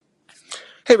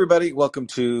Hey, everybody. Welcome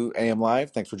to AM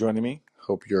Live. Thanks for joining me.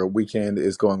 Hope your weekend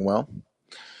is going well.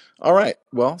 All right.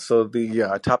 Well, so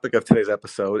the topic of today's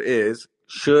episode is,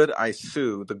 should I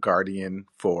sue The Guardian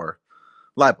for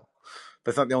libel?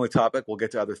 That's not the only topic. We'll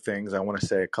get to other things. I want to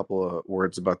say a couple of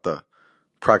words about the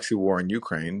proxy war in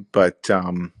Ukraine. But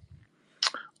on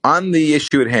the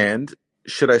issue at hand,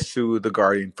 should I sue The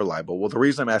Guardian for libel? Well, the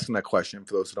reason I'm asking that question,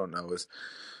 for those who don't know, is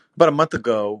about a month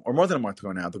ago, or more than a month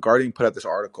ago now, The Guardian put out this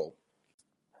article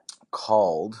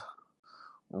called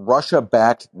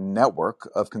Russia-backed network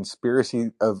of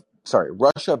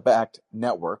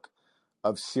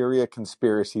Syria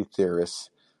conspiracy theorists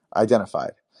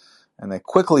identified. And they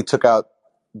quickly took out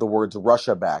the words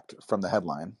Russia-backed from the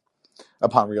headline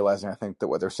upon realizing, I think, that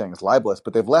what they're saying is libelous.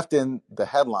 But they've left in the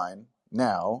headline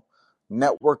now,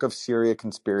 network of Syria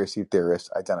conspiracy theorists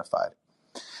identified.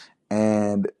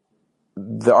 And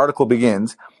the article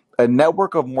begins, a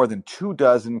network of more than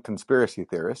 24 conspiracy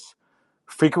theorists,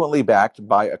 frequently backed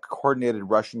by a coordinated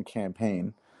Russian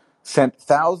campaign, sent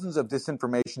thousands of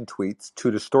disinformation tweets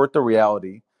to distort the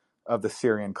reality of the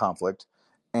Syrian conflict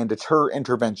and deter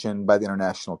intervention by the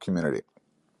international community.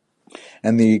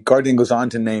 And the Guardian goes on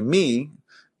to name me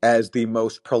as the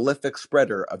most prolific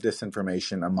spreader of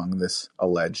disinformation among this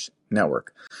alleged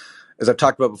network. As I've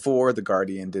talked about before, The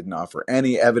Guardian didn't offer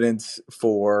any evidence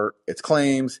for its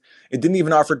claims. It didn't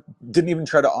even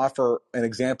try to offer an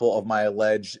example of my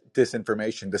alleged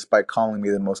disinformation, despite calling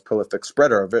me the most prolific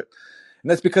spreader of it.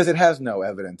 And that's because it has no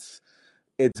evidence.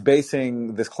 It's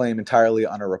basing this claim entirely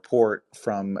on a report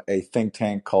from a think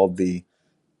tank called the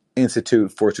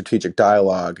Institute for Strategic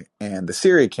Dialogue and the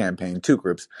Syria Campaign, two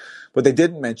groups. What they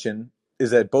didn't mention is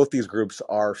that both these groups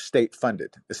are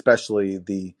state-funded, especially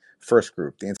the first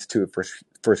group, the Institute for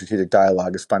Strategic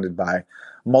Dialogue, is funded by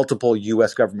multiple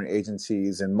U.S. government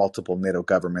agencies and multiple NATO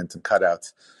governments and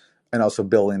cutouts, and also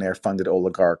billionaire-funded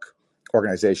oligarch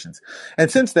organizations.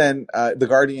 And since then, The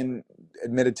Guardian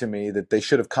admitted to me that they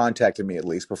should have contacted me at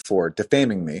least before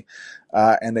defaming me,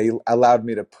 and they allowed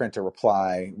me to print a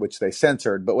reply, which they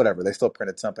censored, but whatever, they still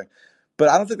printed something. But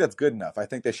I don't think that's good enough. I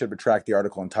think they should retract the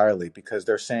article entirely, because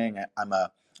they're saying I'm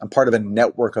part of a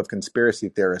network of conspiracy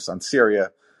theorists on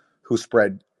Syria who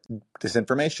spread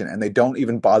disinformation, and they don't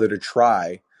even bother to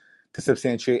try to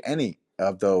substantiate any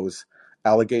of those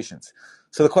allegations.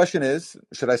 So the question is,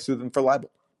 should I sue them for libel?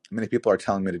 Many people are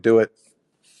telling me to do it.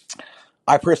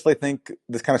 I personally think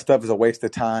this kind of stuff is a waste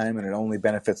of time and it only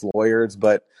benefits lawyers.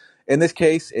 But in this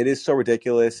case, it is so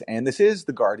ridiculous. And this is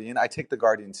The Guardian. I take The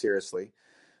Guardian seriously.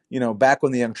 You know, back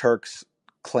when the Young Turks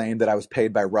claimed that I was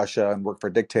paid by Russia and worked for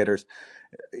dictators,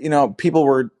 people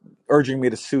were urging me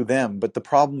to sue them. But the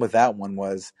problem with that one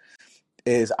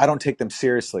is I don't take them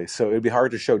seriously. So it would be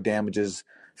hard to show damages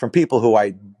from people who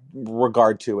I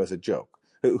regard as a joke.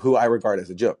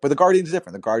 But The Guardian is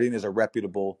different. The Guardian is a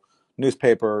reputable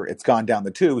newspaper. It's gone down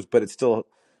the tubes, but it still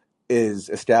is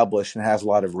established and has a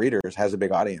lot of readers, has a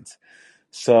big audience.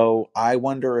 So I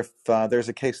wonder if there's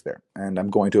a case there, and I'm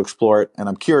going to explore it. And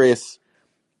I'm curious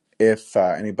if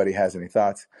anybody has any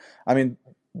thoughts. I mean,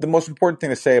 the most important thing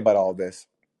to say about all of this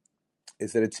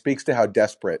is that it speaks to how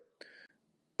desperate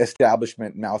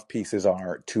establishment mouthpieces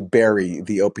are to bury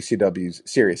the OPCW's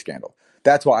Syria scandal.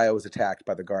 That's why I was attacked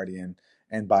by The Guardian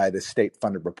and by the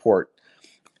state-funded report,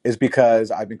 is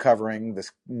because I've been covering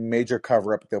this major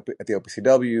cover-up at the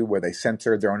OPCW where they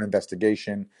censored their own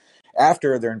investigation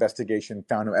after their investigation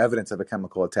found no evidence of a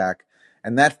chemical attack,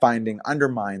 and that finding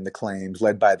undermined the claims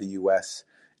led by the U.S.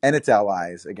 and its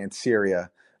allies against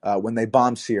Syria when they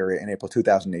bombed Syria in April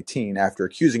 2018 after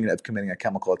accusing it of committing a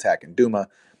chemical attack in Douma.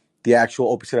 The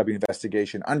actual OPCW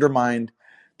investigation undermined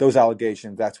those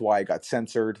allegations. That's why it got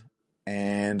censored,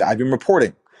 and I've been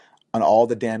reporting on all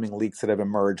the damning leaks that have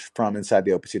emerged from inside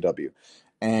the OPCW.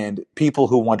 And people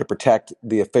who want to protect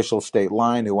the official state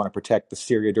line, who want to protect the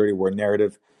Syria dirty war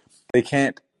narrative, they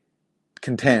can't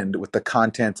contend with the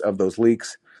contents of those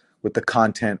leaks, with the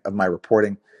content of my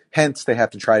reporting. Hence, they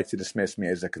have to try to dismiss me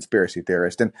as a conspiracy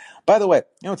theorist. And by the way,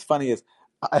 what's funny is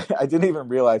I didn't even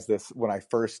realize this when I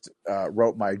first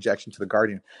wrote my objection to The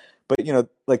Guardian. But,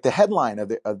 like the headline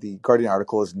of the Guardian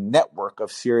article is network of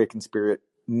Syria conspiracy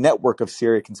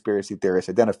theorists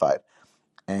identified.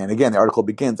 And again, the article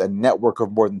begins, a network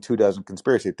of more than 24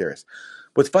 conspiracy theorists.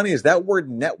 What's funny is that word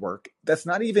network, that's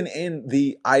not even in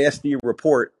the ISD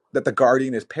report that The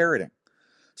Guardian is parroting.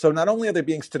 So not only are they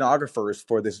being stenographers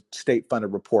for this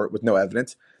state-funded report with no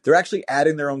evidence, they're actually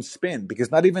adding their own spin,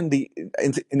 because not even the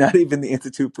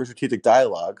Institute for Strategic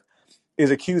Dialogue is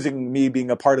accusing me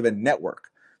being a part of a network.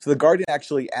 So The Guardian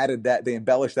actually added that, they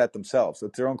embellished that themselves. So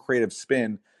it's their own creative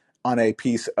spin on a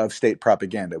piece of state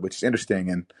propaganda, which is interesting.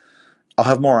 And I'll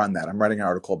have more on that. I'm writing an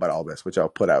article about all this, which I'll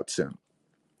put out soon.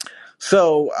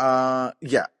 So,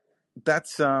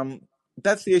 that's the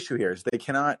issue here is they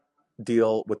cannot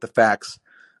deal with the facts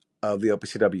of the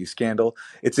OPCW scandal.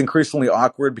 It's increasingly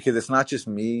awkward because it's not just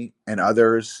me and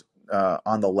others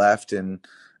on the left and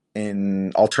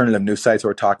in alternative news sites who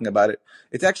are talking about it.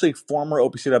 It's actually former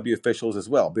OPCW officials as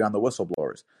well, beyond the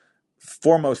whistleblowers.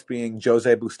 Foremost being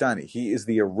Jose Bustani. He is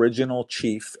the original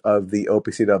chief of the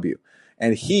OPCW.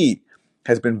 And he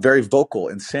has been very vocal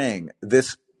in saying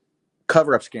this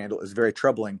cover-up scandal is very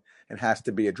troubling and has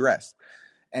to be addressed.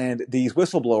 And these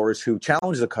whistleblowers who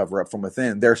challenge the cover-up from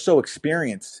within, they're so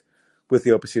experienced with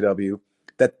the OPCW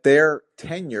that their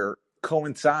tenure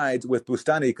coincides with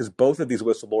Bustani because both of these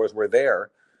whistleblowers were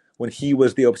there when he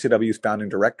was the OPCW's founding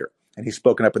director. And he's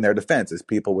spoken up in their defense as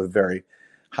people with very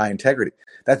high integrity.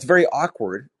 That's very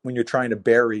awkward when you're trying to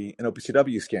bury an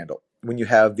OPCW scandal, when you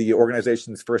have the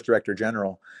organization's first director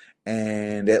general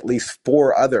and at least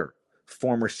 4 other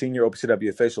former senior OPCW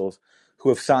officials who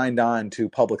have signed on to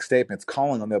public statements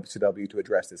calling on the OPCW to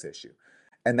address this issue.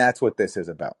 And that's what this is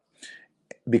about.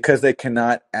 Because they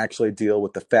cannot actually deal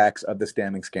with the facts of this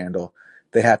damning scandal,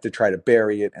 they have to try to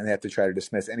bury it and they have to try to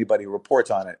dismiss anybody who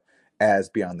reports on it as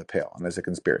beyond the pale and as a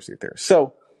conspiracy theorist.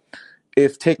 So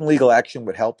if taking legal action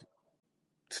would help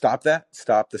stop that,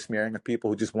 stop the smearing of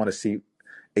people who just want to see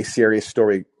a serious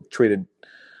story treated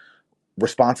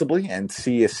responsibly and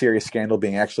see a serious scandal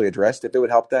being actually addressed, if it would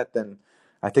help that, then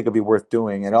I think it'd be worth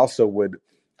doing. And also would,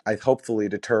 I hopefully,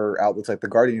 deter outlets like The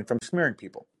Guardian from smearing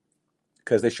people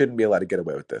because they shouldn't be allowed to get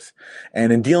away with this.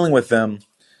 And in dealing with them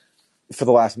for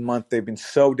the last month, they've been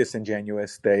so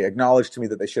disingenuous. They acknowledged to me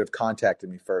that they should have contacted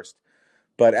me first.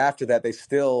 But after that, they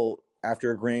still,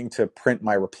 after agreeing to print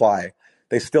my reply,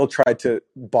 they still tried to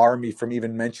bar me from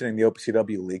even mentioning the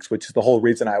OPCW leaks, which is the whole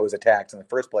reason I was attacked in the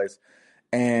first place.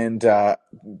 And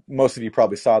most of you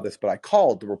probably saw this, but I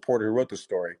called the reporter who wrote the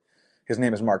story. His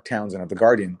name is Mark Townsend of The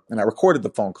Guardian. And I recorded the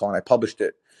phone call and I published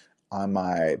it on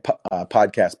my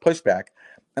podcast Pushback.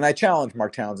 And I challenged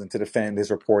Mark Townsend to defend his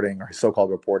reporting or his so-called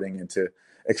reporting and to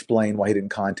explain why he didn't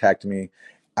contact me.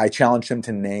 I challenged him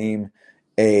to name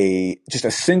just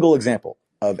a single example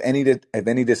of any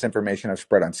disinformation I've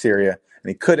spread on Syria. And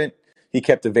he couldn't. He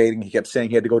kept evading. He kept saying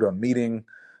he had to go to a meeting,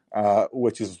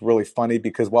 which is really funny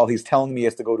because while he's telling me he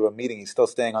has to go to a meeting, he's still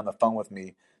staying on the phone with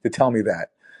me to tell me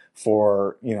that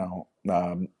for,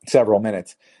 several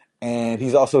minutes. And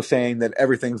he's also saying that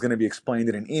everything's going to be explained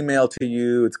in an email to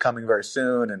you. It's coming very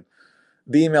soon. And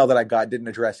the email that I got didn't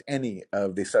address any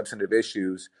of the substantive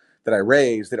issues that I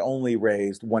raised. It only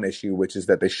raised one issue, which is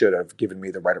that they should have given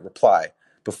me the right of reply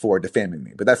before defaming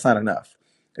me. But that's not enough.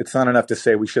 It's not enough to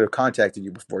say we should have contacted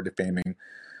you before defaming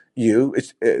you.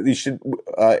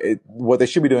 What they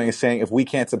should be doing is saying if we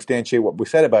can't substantiate what we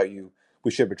said about you,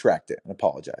 we should retract it and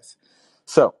apologize.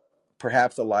 So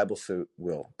perhaps a libel suit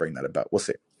will bring that about. We'll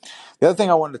see. The other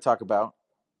thing I wanted to talk about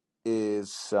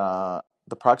is the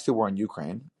proxy war in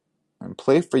Ukraine, and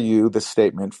play for you the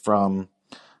statement from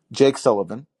Jake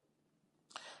Sullivan.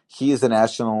 He is the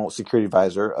National Security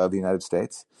Advisor of the United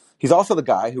States. He's also the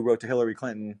guy who wrote to Hillary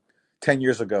Clinton 10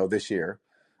 years ago this year,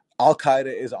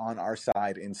 Al-Qaeda is on our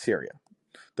side in Syria.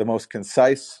 The most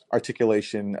concise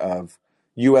articulation of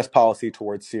U.S. policy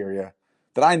towards Syria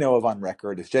that I know of on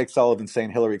record is Jake Sullivan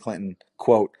saying Hillary Clinton,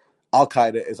 quote,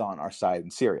 Al-Qaeda is on our side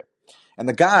in Syria. And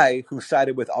the guy who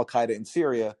sided with Al-Qaeda in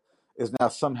Syria is now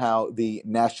somehow the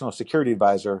National Security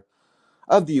Advisor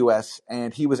of the U.S.,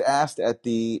 and he was asked at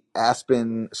the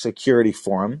Aspen Security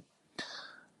Forum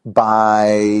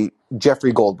by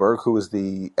Jeffrey Goldberg, who was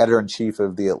the editor-in-chief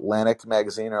of The Atlantic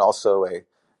magazine and also a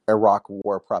Iraq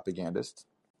war propagandist.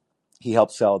 He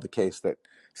helped sell the case that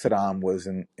Saddam was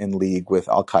in league with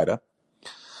Al-Qaeda.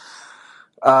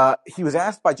 He was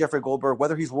asked by Jeffrey Goldberg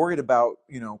whether he's worried about,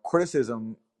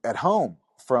 criticism at home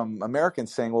from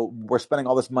Americans saying, well, we're spending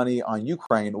all this money on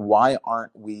Ukraine. Why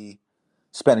aren't we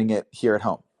spending it here at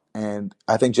home? And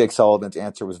I think Jake Sullivan's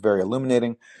answer was very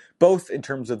illuminating, both in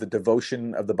terms of the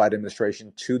devotion of the Biden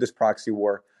administration to this proxy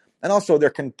war and also their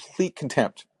complete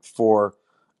contempt for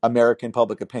American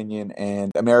public opinion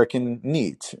and American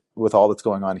needs with all that's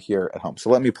going on here at home. So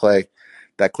let me play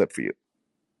that clip for you.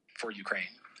 For Ukraine,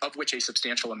 of which a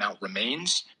substantial amount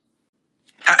remains.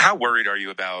 How worried are you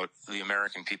about the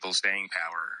American people's staying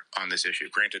power on this issue?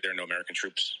 Granted, there are no American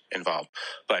troops involved,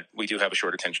 but we do have a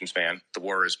short attention span. The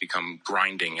war has become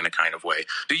grinding in a kind of way.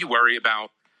 Do you worry about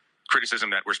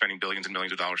criticism that we're spending billions and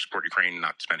millions of dollars to support Ukraine and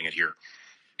not spending it here?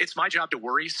 It's my job to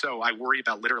worry, so I worry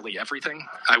about literally everything.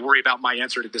 I worry about my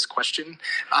answer to this question.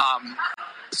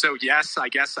 So yes, I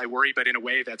guess I worry, but in a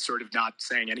way that's sort of not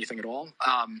saying anything at all.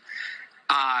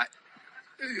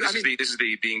 This is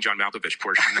the being John Malkovich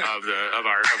portion of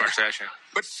our session.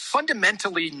 But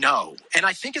fundamentally, no. And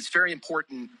I think it's very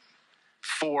important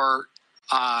for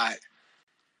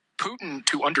Putin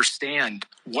to understand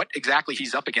what exactly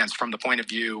he's up against from the point of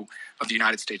view of the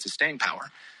United States' staying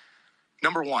power.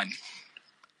 Number one,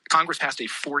 Congress passed a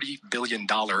 $40 billion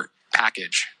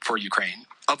package for Ukraine,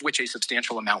 of which a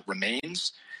substantial amount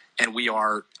remains. And we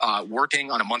are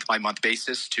working on a month-by-month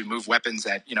basis to move weapons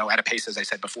at a pace, as I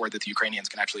said before, that the Ukrainians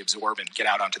can actually absorb and get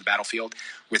out onto the battlefield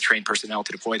with trained personnel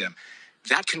to deploy them.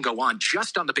 That can go on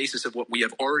just on the basis of what we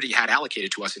have already had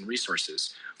allocated to us in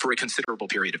resources for a considerable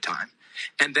period of time.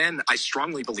 And then I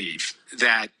strongly believe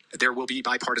that there will be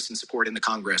bipartisan support in the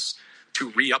Congress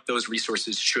to re-up those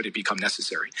resources should it become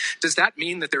necessary. Does that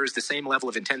mean that there is the same level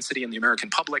of intensity in the American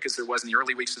public as there was in the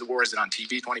early weeks of the war? Is it on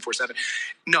TV 24/7?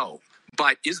 No.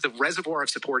 But is the reservoir of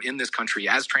support in this country,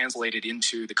 as translated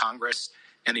into the Congress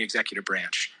and the executive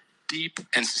branch, deep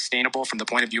and sustainable from the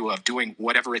point of view of doing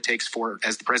whatever it takes for,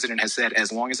 as the president has said,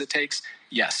 as long as it takes?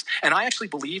 Yes. And I actually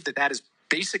believe that that is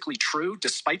basically true,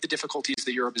 despite the difficulties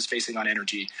that Europe is facing on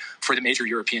energy for the major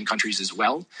European countries as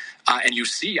well. And you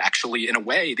see, actually, in a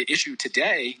way, the issue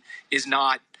today is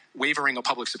not wavering of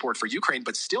public support for Ukraine,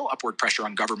 but still upward pressure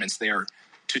on governments there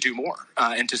to do more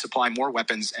and to supply more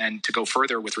weapons and to go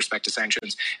further with respect to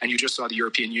sanctions. And you just saw the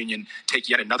European Union take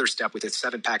yet another step with its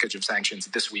 7th package of sanctions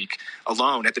this week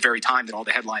alone, at the very time that all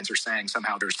the headlines are saying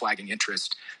somehow there's flagging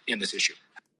interest in this issue.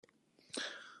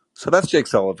 So that's Jake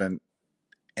Sullivan.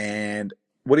 And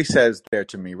what he says there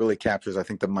to me really captures, I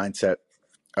think, the mindset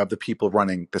of the people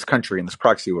running this country in this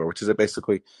proxy war, which is that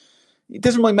basically it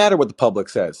doesn't really matter what the public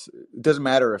says. It doesn't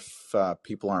matter if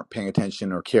people aren't paying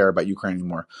attention or care about Ukraine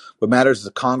anymore. What matters is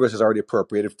that Congress has already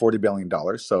appropriated $40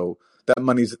 billion. So that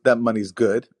money's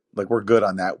good. Like, we're good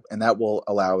on that. And that will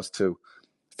allow us to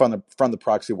fund the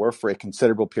proxy war for a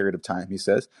considerable period of time, he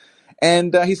says.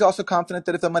 And he's also confident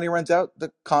that if the money runs out,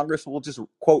 the Congress will just,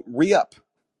 quote, re-up,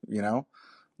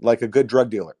 like a good drug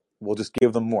dealer. We'll just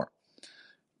give them more.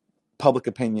 Public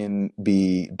opinion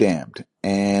be damned.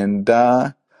 And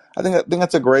I think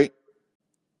that's a great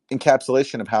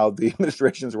encapsulation of how the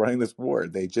administration is running this war.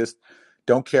 They just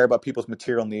don't care about people's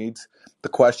material needs. The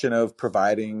question of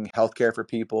providing healthcare for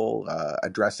people,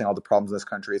 addressing all the problems in this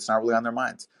country, it's not really on their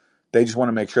minds. They just want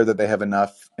to make sure that they have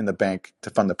enough in the bank to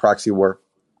fund the proxy war,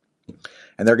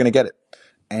 and they're going to get it.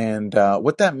 And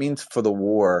what that means for the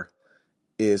war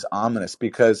is ominous,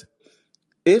 because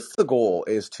if the goal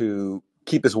is to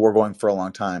keep this war going for a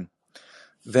long time,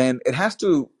 then it has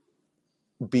to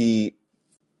be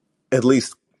at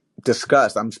least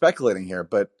discussed. I'm speculating here,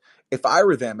 but if I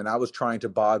were them and I was trying to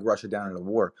bog Russia down in a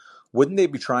war, wouldn't they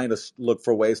be trying to look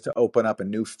for ways to open up a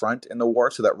new front in the war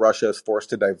so that Russia is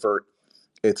forced to divert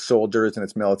its soldiers and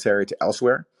its military to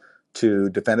elsewhere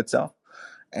to defend itself?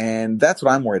 And that's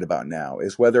what I'm worried about now,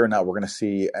 is whether or not we're going to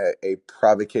see a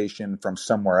provocation from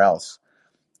somewhere else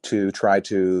to try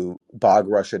to bog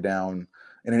Russia down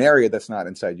in an area that's not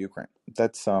inside Ukraine.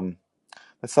 That's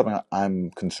something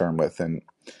I'm concerned with. And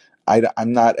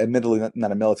I'm admittedly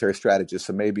not a military strategist,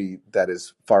 so maybe that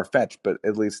is far-fetched, but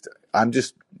at least I'm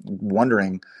just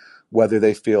wondering whether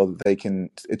they feel that they can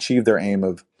achieve their aim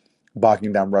of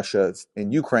bogging down Russia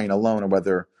in Ukraine alone, or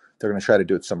whether they're going to try to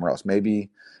do it somewhere else. Maybe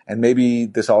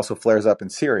this also flares up in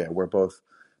Syria, where both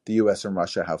the U.S. and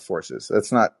Russia have forces.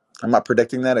 I'm not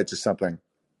predicting that. It's just something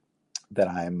that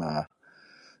I'm,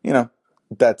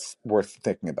 that's worth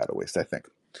thinking about, at least, I think.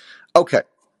 Okay,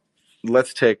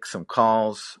 let's take some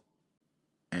calls.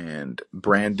 And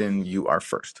Brandon, you are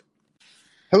first.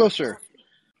 Hello, sir.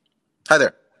 Hi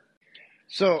there.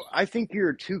 So I think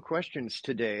your two questions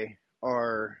today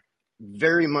are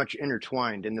very much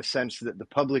intertwined, in the sense that the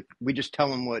public, we just tell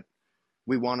them what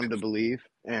we want them to believe,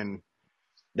 and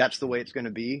that's the way it's going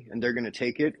to be, and they're going to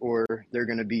take it, or they're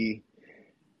going to be,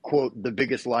 quote, the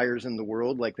biggest liars in the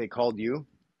world, like they called you.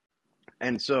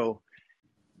 And so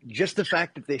just the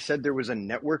fact that they said there was a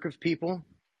network of people,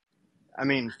 I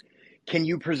mean, can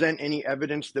you present any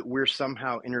evidence that we're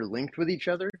somehow interlinked with each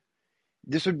other?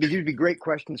 These would be great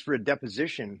questions for a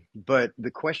deposition, but the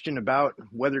question about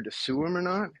whether to sue him or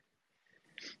not,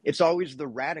 it's always the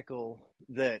radical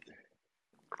that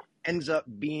ends up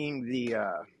being the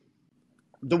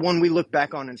one we look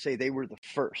back on and say they were the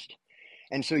first.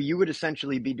 And so you would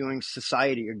essentially be doing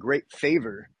society a great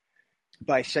favor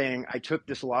by saying, I took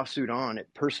this lawsuit on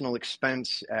at personal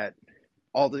expense, at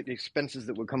all the expenses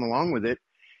that would come along with it,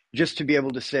 just to be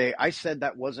able to say, I said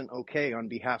that wasn't okay on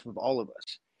behalf of all of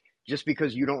us. Just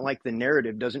because you don't like the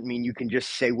narrative doesn't mean you can just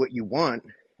say what you want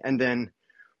and then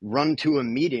run to a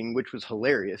meeting, which was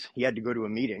hilarious. He had to go to a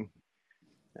meeting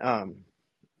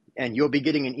and you'll be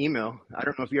getting an email. I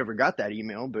don't know if you ever got that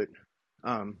email, but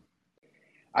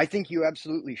I think you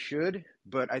absolutely should,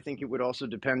 but I think it would also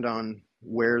depend on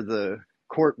where the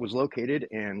court was located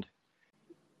and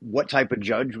what type of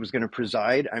judge was going to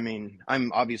preside. I mean,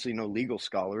 I'm obviously no legal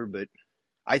scholar, but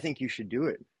I think you should do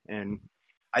it. And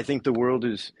I think the world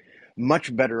is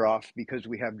much better off because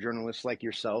we have journalists like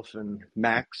yourself and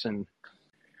Max, and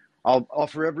I'll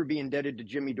forever be indebted to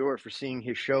Jimmy Dore for seeing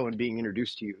his show and being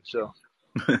introduced to you. So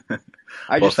I Well, just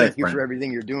thanks, thank you Brent. for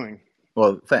everything you're doing.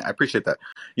 Well, I appreciate that.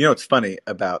 You know, what's funny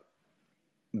about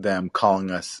them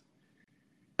calling us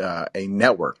a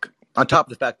network, on top of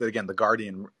the fact that, again, The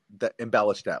Guardian that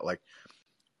embellished that. Like,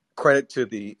 credit to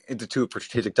the Institute for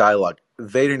Strategic Dialogue.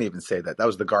 They didn't even say that. That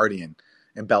was The Guardian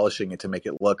embellishing it to make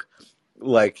it look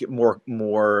like more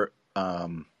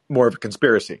of a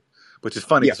conspiracy, which is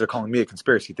funny because they're calling me a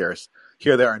conspiracy theorist.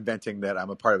 Here they are inventing that I'm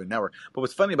a part of a network. But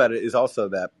what's funny about it is also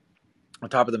that on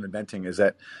top of them inventing is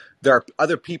that there are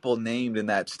other people named in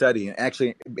that study, and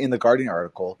actually in the Guardian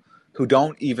article, who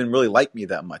don't even really like me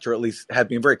that much, or at least have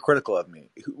been very critical of me,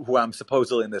 who I'm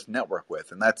supposedly in this network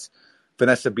with. And that's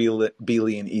Vanessa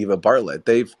Beeley and Eva Bartlett.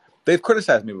 They've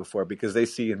criticized me before because they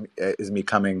see as me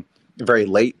coming very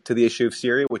late to the issue of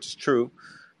Syria, which is true.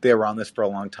 They were on this for a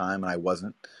long time, and I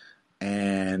wasn't.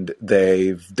 And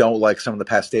they don't like some of the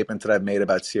past statements that I've made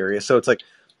about Syria. So it's like,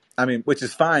 I mean, which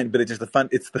is fine, but it's just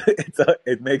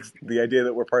it makes the idea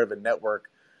that we're part of a network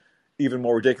even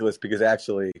more ridiculous because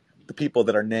actually the people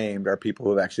that are named are people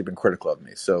who have actually been critical of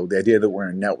me. So the idea that we're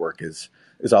in a network is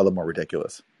all the more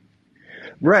ridiculous.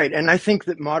 Right. And I think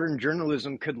that modern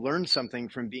journalism could learn something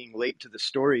from being late to the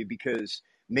story, because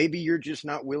maybe you're just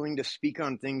not willing to speak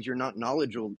on things you're not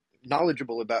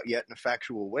knowledgeable about yet in a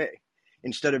factual way,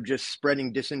 instead of just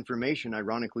spreading disinformation,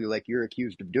 ironically, like you're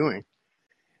accused of doing.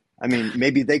 I mean,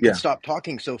 maybe they could stop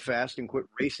talking so fast and quit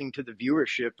racing to the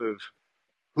viewership of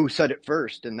who said it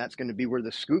first, and that's going to be where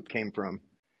the scoop came from.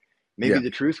 Maybe the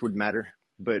truth would matter.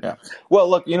 But well,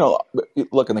 look,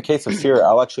 in the case of Syria,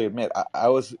 I'll actually admit I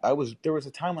was there was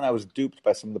a time when I was duped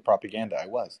by some of the propaganda.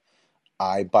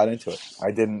 I bought into it. I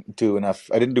didn't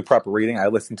do proper reading. I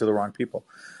listened to the wrong people.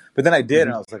 But then I did,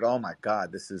 and I was like, oh my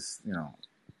God, this is,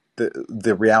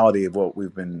 the reality of what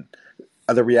we've been,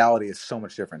 the reality is so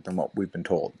much different than what we've been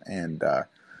told. And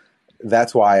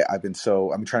that's why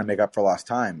I'm trying to make up for lost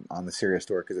time on the Syria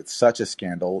story, because it's such a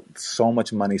scandal, so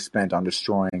much money spent on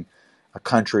destroying a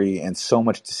country and so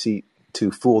much deceit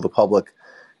to fool the public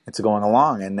into going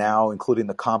along. And now including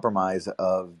the compromise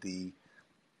of the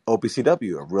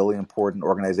OPCW, a really important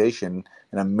organization,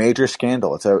 and a major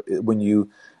scandal.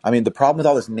 The problem with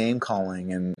all this name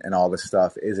calling and all this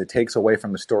stuff is it takes away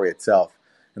from the story itself.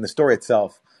 And the story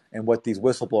itself and what these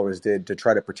whistleblowers did to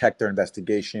try to protect their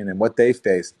investigation and what they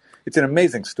faced, it's an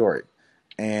amazing story.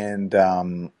 And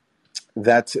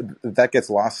that gets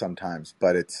lost sometimes,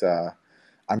 but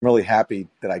I'm really happy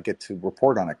that I get to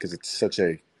report on it because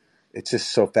it's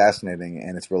just so fascinating,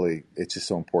 and it's just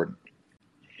so important.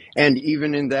 And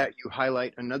even in that, you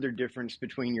highlight another difference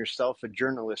between yourself, a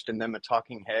journalist, and them, a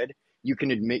talking head. You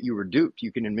can admit you were duped.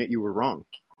 You can admit you were wrong.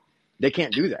 They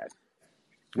can't do that,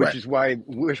 which is why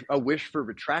a wish for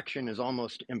retraction is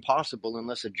almost impossible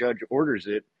unless a judge orders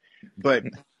it. But,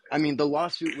 I mean, the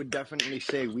lawsuit would definitely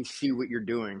say, we see what you're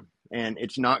doing, and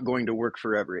it's not going to work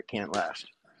forever. It can't last.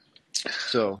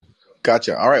 So.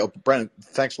 Gotcha. All right. Well, Brennan,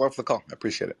 thanks a lot for the call. I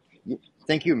appreciate it.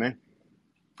 Thank you, man.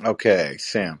 Okay,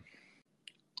 Sam.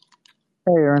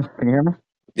 Hey, Aaron, can you hear me?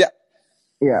 Yeah.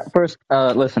 Yeah. First,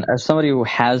 listen, as somebody who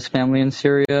has family in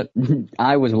Syria,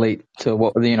 I was late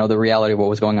to the reality of what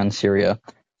was going on in Syria,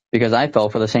 because I fell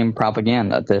for the same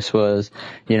propaganda. This was,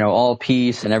 all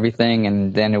peace and everything,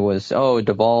 and then it was, it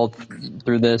devolved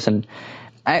through this. And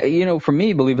for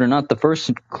me, believe it or not, the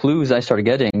first clues I started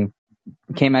getting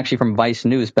came actually from Vice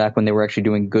News back when they were actually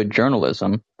doing good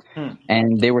journalism.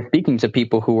 And they were speaking to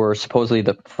people who were supposedly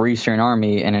the Free Syrian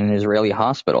Army in an Israeli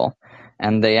hospital.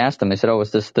 And they asked them, they said,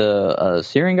 is this the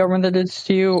Syrian government that did this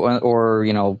to you? Or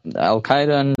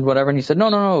Al-Qaeda and whatever? And he said,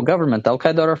 no, government.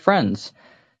 Al-Qaeda are our friends.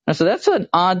 And so that's an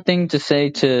odd thing to say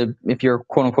to, if you're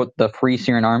quote unquote the Free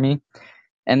Syrian Army.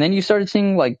 And then you started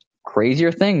seeing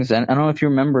crazier things. And I don't know if you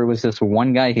remember, it was this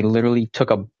one guy, he literally took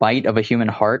a bite of a human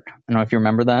heart. I don't know if you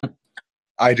remember that.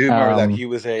 I do remember that. He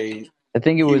was I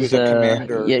think he was a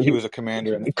commander. He was a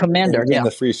commander in the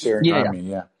Free Syrian Army.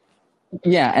 Yeah.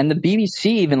 Yeah, and the BBC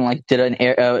even did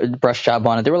a brush job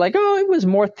on it. They were like, "Oh, it was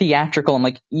more theatrical." I'm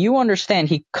like, "You understand?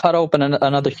 He cut open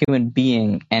another human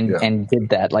being and did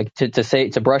that,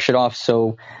 to brush it off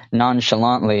so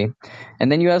nonchalantly."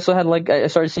 And then you also had I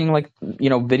started seeing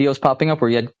videos popping up where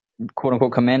you had quote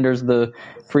unquote commanders of the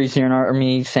Free Syrian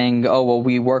Army saying, "Oh, well,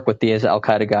 we work with these Al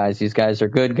Qaeda guys. These guys are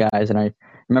good guys." And I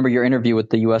remember your interview with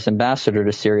the U.S. ambassador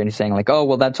to Syria, and he's saying like, "Oh,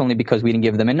 well, that's only because we didn't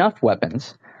give them enough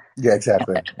weapons." Yeah,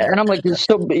 exactly. Yeah. And I'm like,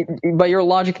 so by your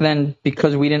logic, then,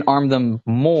 because we didn't arm them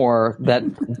more, that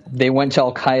they went to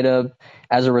Al Qaeda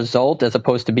as a result, as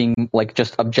opposed to being like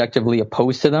just objectively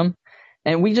opposed to them.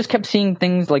 And we just kept seeing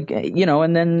things like,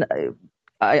 and then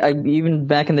I even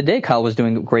back in the day, Kyle was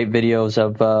doing great videos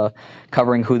of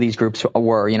covering who these groups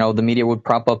were. The media would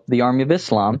prop up the Army of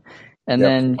Islam. And Yep.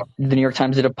 then the New York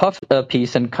Times did a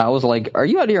piece, and Kyle was like, "Are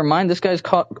you out of your mind? This guy's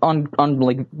caught on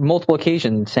like multiple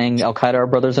occasions saying Al Qaeda are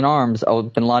brothers in arms. Oh,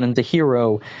 Bin Laden's a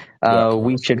hero. Yep.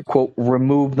 We should quote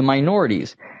remove the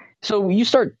minorities." So you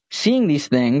start seeing these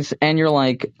things, and you're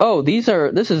like, "Oh, this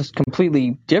is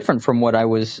completely different from what I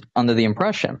was under the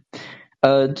impression."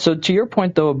 So to your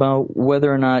point though about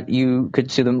whether or not you could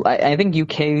sue them, I think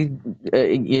UK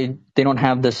they don't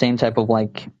have the same type of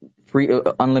like free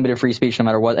unlimited free speech no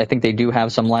matter what. I think they do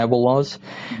have some libel laws.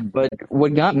 But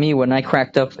what got me when I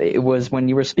cracked up it was when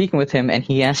you were speaking with him and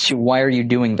he asked you, "Why are you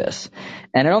doing this?"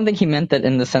 And I don't think he meant that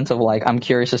in the sense of like, "I'm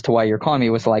curious as to why you're calling me." It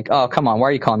was like, "Oh, come on, why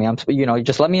are you calling me?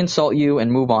 Just let me insult you and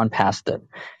move on past it."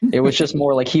 It was just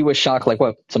more like he was shocked, like,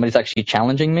 "What? Somebody's actually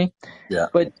challenging me?" Yeah.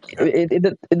 But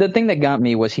the thing that got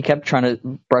me was he kept trying to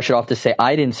brush it off to say,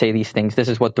 "I didn't say these things. This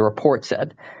is what the report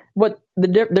said." But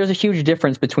there's a huge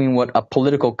difference between what a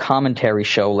political commentary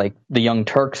show like the Young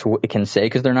Turks can say,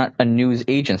 because they're not a news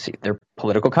agency. They're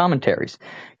political commentaries.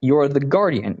 You're the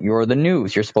Guardian. You're the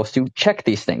news. You're supposed to check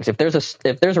these things. If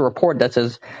there's a report that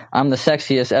says I'm the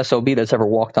sexiest SOB that's ever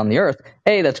walked on the earth,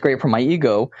 hey, that's great for my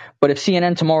ego. But if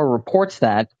CNN tomorrow reports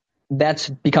that, that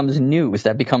becomes news.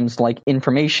 That becomes like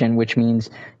information, which means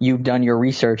you've done your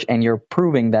research and you're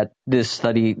proving that this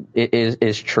study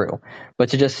is true. But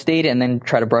to just state it and then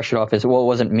try to brush it off as, well, it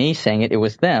wasn't me saying it, it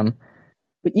was them.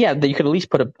 But yeah, you could at least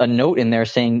put a note in there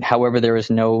saying, however, there is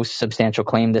no substantial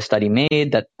claim this study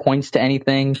made that points to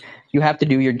anything. You have to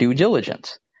do your due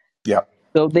diligence. Yep.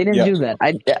 So they didn't Yep. do that.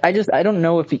 I don't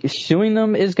know if suing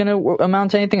them is going to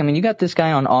amount to anything. I mean, you got this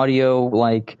guy on audio,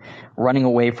 like running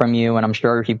away from you. And I'm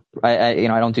sure I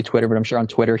don't do Twitter, but I'm sure on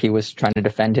Twitter, he was trying to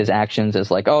defend his actions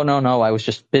as like, "Oh, no, I was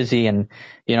just busy. And,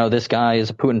 this guy is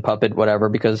a Putin puppet, whatever,"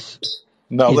 because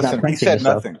No, he's not listen, he printing said this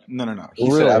stuff. nothing. No. He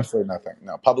said Really? absolutely nothing.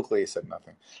 No, publicly he said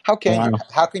nothing. How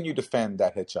Wow. can you defend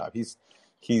that hit job?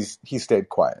 He stayed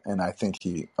quiet, and I think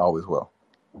he always will.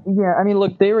 Yeah, I mean,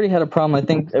 look, they already had a problem.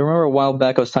 I remember a while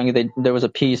back I was telling you there was a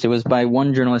piece. It was by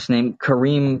one journalist named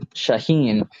Kareem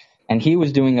Shaheen, and he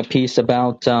was doing a piece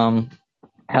about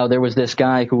how there was this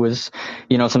guy who was,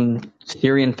 some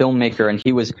Syrian filmmaker, and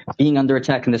he was being under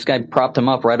attack, and this guy propped him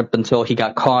up right up until he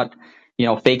got caught,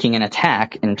 faking an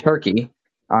attack in Turkey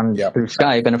Yep. through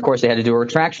Skype, and of course they had to do a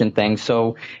retraction thing.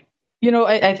 So,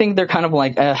 I think they're kind of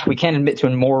like, we can't admit to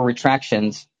more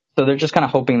retractions. So they're just kind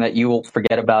of hoping that you will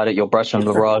forget about it, you'll brush it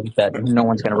under the rug, that no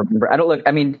one's going to remember.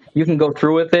 I mean, you can go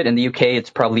through with it. In the UK, it's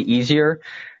probably easier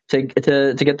to get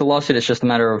the lawsuit. It's just a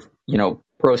matter of,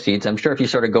 proceeds. I'm sure if you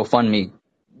started GoFundMe,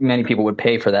 many people would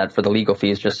pay for that, for the legal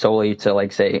fees, just solely to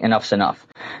like say enough's enough.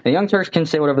 The Young Turks can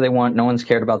say whatever they want. No one's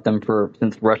cared about them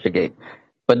since Russiagate.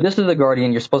 But this is the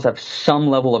Guardian. You're supposed to have some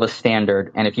level of a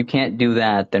standard, and if you can't do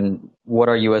that, then what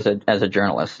are you as a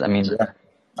journalist? I mean, Yeah,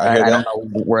 I hear I don't that.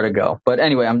 know where to go. But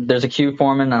anyway, there's a queue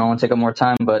forming. I don't want to take up more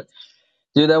time, but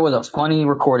dude, that was a funny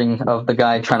recording of the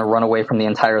guy trying to run away from the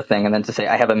entire thing, and then to say,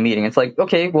 "I have a meeting." It's like,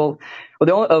 okay, well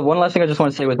the only, one last thing I just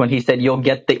want to say was when he said, "You'll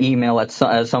get the email at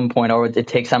some point," or it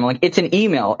takes time. I'm like, it's an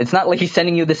email. It's not like he's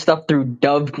sending you this stuff through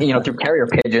Dove, through carrier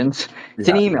pigeons. It's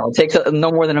an Yeah. email. It takes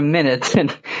no more than a minute.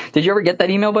 And did you ever get that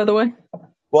email, by the way?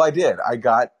 Well, I did.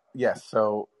 Yes.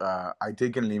 So I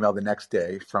did get an email the next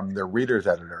day from their readers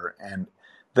editor, and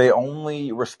they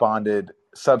only responded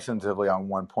substantively on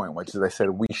one point, which is they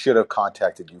said, "We should have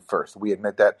contacted you first. We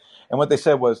admit that." And what they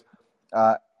said was,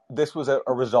 this was a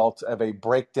result of a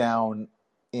breakdown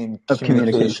in Of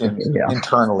communication. communication Yeah.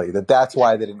 internally. That's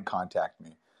why they didn't contact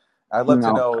me. I'd love to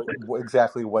No. know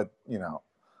exactly what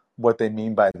they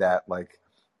mean by that. Like,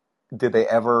 did they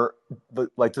ever, do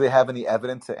they have any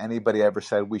evidence that anybody ever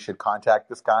said we should contact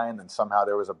this guy and then somehow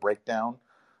there was a breakdown?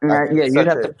 I think Yeah, it's you'd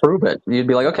such have to prove it. You'd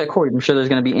be like, okay, cool. I'm sure there's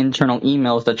going to be internal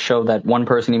emails that show that one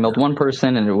person emailed one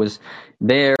person and it was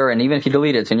there. And even if you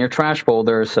delete it, it's in your trash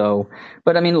folder. So,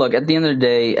 but I mean, look, at the end of the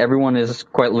day, everyone is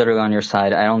quite literally on your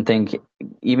side. I don't think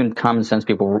even common sense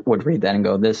people would read that and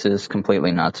go, this is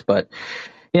completely nuts. But,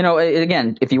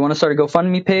 again, if you want to start a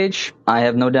GoFundMe page, I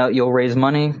have no doubt you'll raise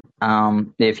money.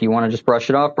 If you want to just brush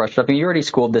it off. I mean, you already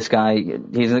schooled this guy.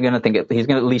 He's going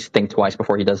to at least think twice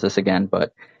before he does this again.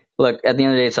 But look, at the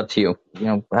end of the day, it's up to you. You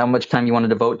know, how much time you want to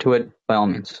devote to it, by all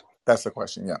means. That's the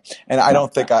question, yeah. And I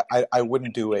don't think I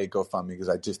wouldn't do a GoFundMe because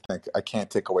I just think I can't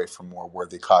take away from more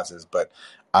worthy causes. But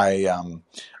I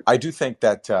do think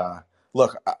that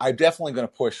look, I'm definitely going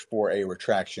to push for a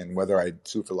retraction, whether I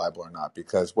sue for libel or not,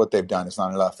 because what they've done is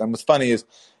not enough. And what's funny is,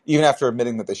 even after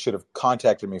admitting that they should have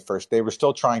contacted me first, they were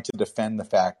still trying to defend the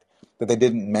fact that they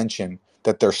didn't mention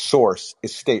that their source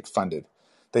is state funded.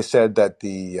 They said that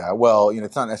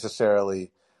it's not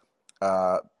necessarily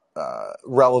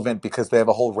relevant because they have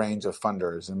a whole range of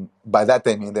funders, and by that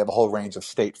they mean they have a whole range of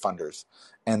state funders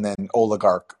and then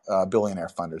oligarch billionaire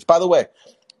funders. By the way,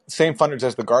 same funders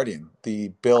as the Guardian, the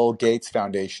Bill Gates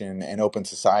Foundation and Open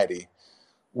Society,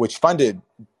 which funded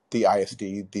the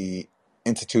ISD, the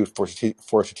Institute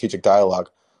for Strategic Dialogue,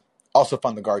 also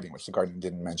fund the Guardian, which the Guardian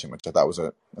didn't mention, which I thought was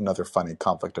another funny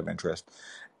conflict of interest.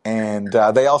 And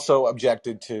they also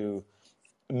objected to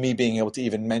me being able to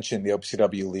even mention the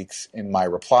OPCW leaks in my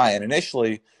reply. And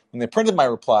initially, when they printed my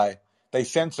reply, they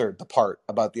censored the part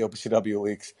about the OPCW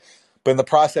leaks. But in the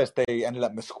process, they ended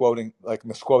up misquoting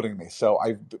me. So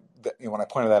when I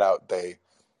pointed that out, they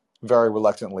very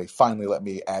reluctantly finally let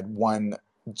me add one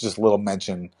just little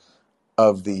mention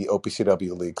of the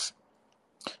OPCW leaks.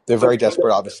 They're very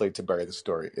desperate, obviously, to bury the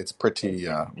story. It's pretty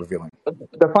revealing.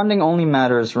 The funding only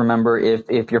matters, remember,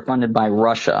 if you're funded by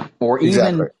Russia, or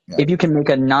Exactly. even Yeah. if you can make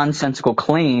a nonsensical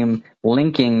claim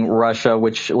linking Russia,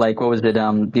 which, like, what was it?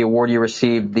 The award you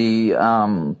received, the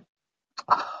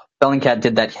Bellingcat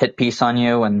did that hit piece on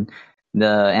you, and the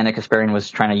Anna Kasparian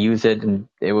was trying to use it, and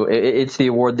it's the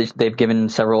award that they've given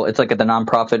several. It's like at the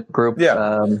nonprofit group, Yeah.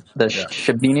 the Yeah.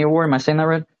 Shabini Award. Am I saying that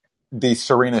right? The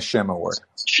Serena Shim Award.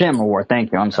 Shim Award.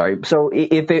 Thank you. I'm sorry. So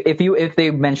if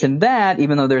they mention that,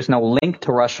 even though there's no link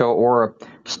to Russia or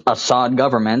Assad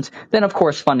government, then of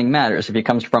course funding matters. If it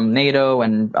comes from NATO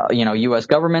and U.S.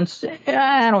 governments,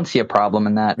 I don't see a problem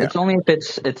in that. Yeah. It's only if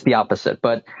it's the opposite.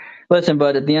 But listen,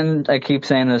 but at the end, I keep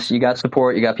saying this: you got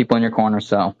support, you got people in your corner.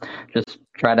 So just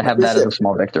try to I have that as appreciate a it.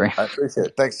 small victory. I appreciate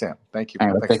it. Thanks, Sam. Thank you.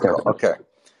 Anyway, Thanks take for care. the call. Okay.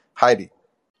 Heidi.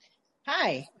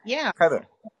 Hi. Yeah. Heather.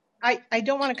 I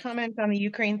don't want to comment on the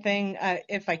Ukraine thing.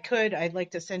 If I could, I'd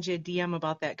like to send you a DM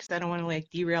about that because I don't want to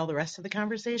derail the rest of the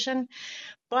conversation.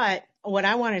 But what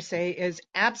I want to say is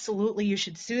absolutely you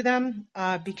should sue them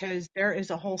because there is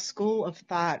a whole school of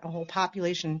thought, a whole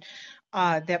population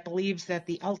that believes that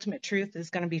the ultimate truth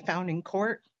is going to be found in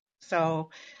court.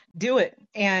 So do it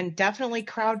and definitely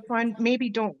crowdfund. Maybe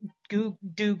don't do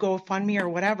GoFundMe or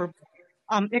whatever.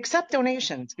 Accept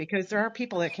donations because there are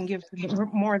people that can give to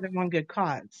more than one good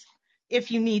cause if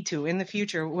you need to in the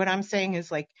future. What I'm saying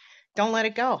is don't let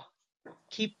it go.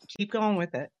 Keep going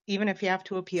with it, even if you have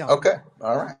to appeal. Okay.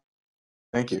 All right.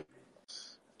 Thank you.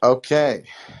 Okay.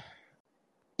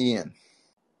 Ian.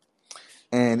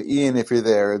 And Ian, if you're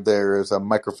there is a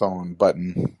microphone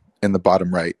button in the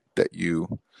bottom right that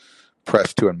you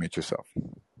press to unmute yourself.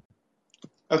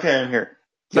 Okay, I'm here.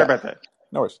 Sorry about that.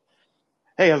 No worries.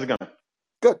 Hey, how's it going?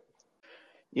 Good.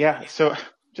 Yeah, so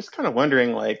just kind of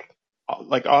wondering,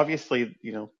 obviously,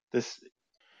 this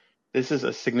is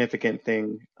a significant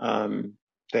thing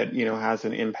that has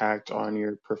an impact on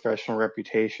your professional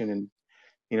reputation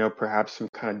and perhaps some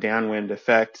kind of downwind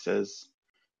effects as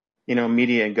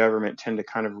media and government tend to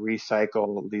kind of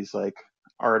recycle these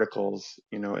articles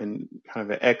in kind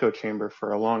of an echo chamber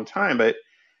for a long time. But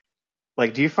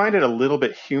do you find it a little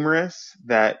bit humorous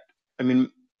that, I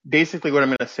mean, basically what I'm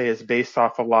going to say is based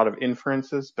off a lot of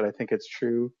inferences, but I think it's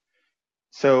true.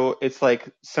 So it's like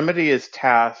somebody is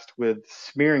tasked with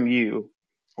smearing you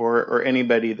or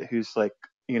anybody who's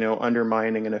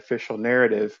undermining an official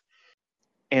narrative.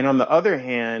 And on the other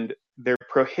hand, they're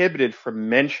prohibited from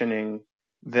mentioning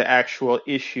the actual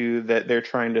issue that they're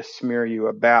trying to smear you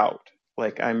about.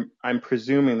 I'm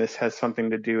presuming this has something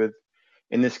to do with,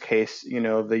 in this case,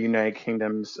 the United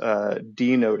Kingdom's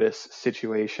D-notice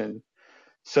situation.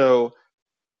 So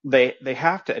they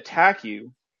have to attack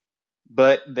you,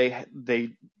 but they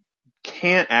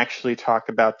can't actually talk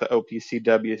about the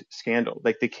OPCW scandal.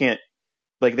 They can't,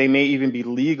 they may even be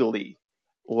legally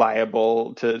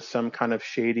liable to some kind of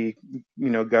shady,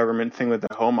 government thing with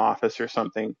the Home Office or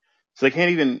something. So they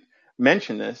can't even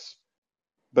mention this,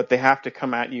 but they have to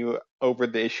come at you over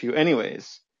the issue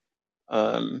anyways.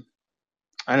 I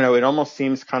don't know. It almost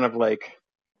seems kind of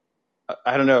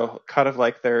I don't know, kind of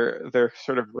like they're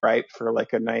sort of ripe for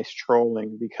a nice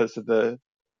trolling because of the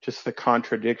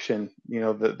contradiction,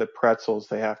 the pretzels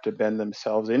they have to bend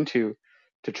themselves into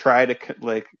to try to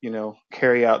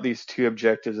carry out these two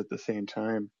objectives at the same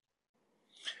time.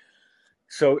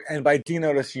 So, and by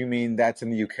D-notice, you mean that's in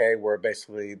the UK where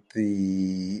basically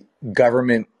the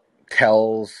government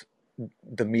tells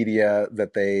the media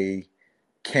that they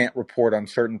can't report on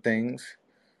certain things.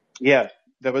 Yeah,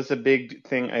 that was a big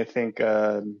thing, I think,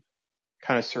 kind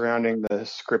of surrounding the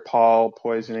Skripal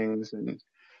poisonings and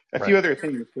a few Right. other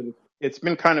things. But it's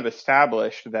been kind of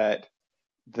established that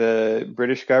the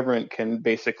British government can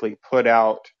basically put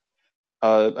out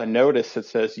a notice that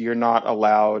says you're not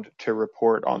allowed to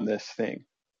report on this thing.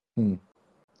 Hmm.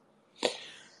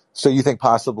 So you think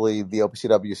possibly the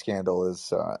OPCW scandal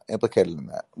is implicated in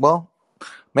that? Well,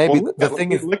 maybe. Well, The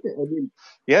thing is, I mean,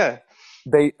 yeah,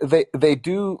 they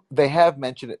have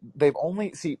mentioned it. They've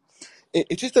only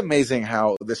it's just amazing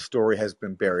how this story has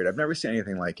been buried. I've never seen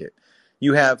anything like it.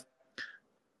 You have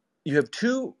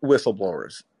two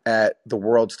whistleblowers at the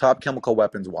world's top chemical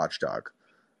weapons watchdog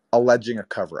alleging a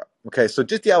cover-up. Okay, so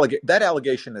just that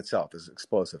allegation itself is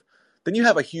explosive. Then you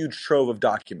have a huge trove of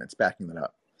documents backing that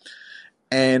up.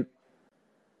 And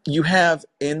you have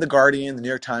in The Guardian, the New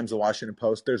York Times, the Washington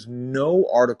Post, there's no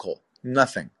article,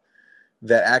 nothing,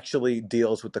 that actually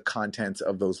deals with the contents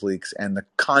of those leaks and the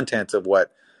contents of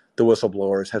what the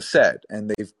whistleblowers have said. And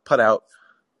they've put out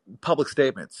public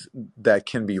statements that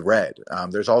can be read.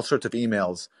 There's all sorts of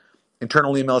emails,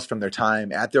 internal emails from their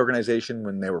time at the organization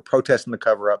when they were protesting the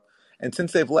cover-up, and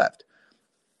since they've left.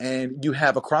 And you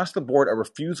have across the board a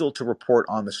refusal to report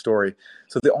on the story.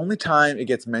 So the only time it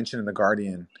gets mentioned in The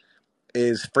Guardian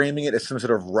is framing it as some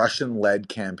sort of Russian-led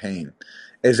campaign,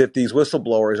 as if these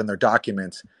whistleblowers and their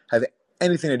documents have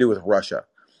anything to do with Russia.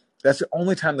 That's the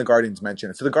only time The Guardian's mentioned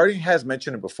it. So The Guardian has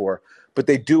mentioned it before, but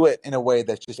they do it in a way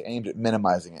that's just aimed at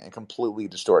minimizing it and completely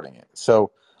distorting it.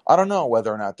 So I don't know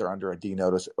whether or not they're under a D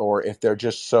notice or if they're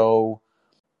just so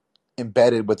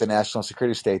embedded with the national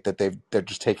security state that they're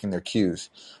just taking their cues.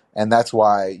 And that's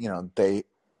why, they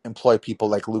employ people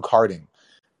like Luke Harding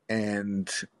and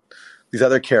these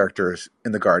other characters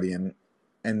in The Guardian,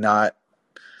 and not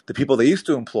the people they used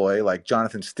to employ, like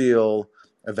Jonathan Steele,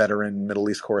 a veteran Middle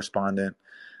East correspondent,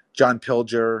 John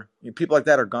Pilger. People like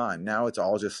that are gone. Now it's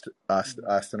all just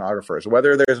stenographers.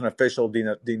 Whether there's an official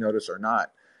denotice or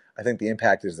not, I think the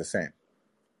impact is the same.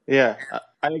 yeah,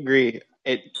 I agree.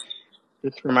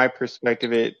 Just from my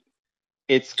perspective,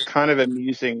 it's kind of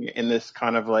amusing in this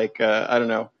kind of like I don't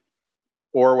know,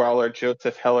 Orwell or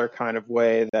Joseph Heller kind of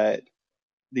way that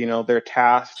they're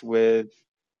tasked with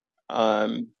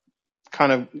kind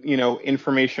of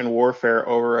information warfare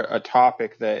over a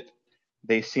topic that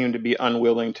they seem to be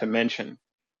unwilling to mention.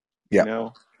 Yeah,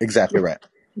 exactly right.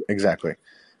 Exactly,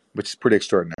 which is pretty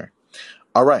extraordinary.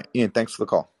 All right, Ian, thanks for the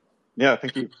call. Yeah,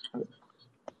 thank you.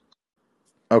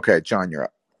 Okay, John, you're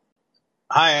up.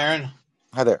 Hi, Aaron.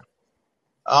 Hi there.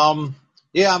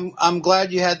 Yeah, I'm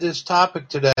glad you had this topic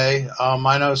today.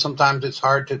 I know sometimes it's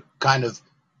hard to kind of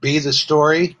be the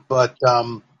story, but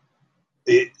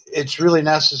it's really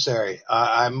necessary.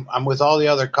 I'm with all the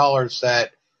other callers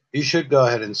that you should go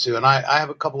ahead and sue, and I have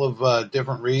a couple of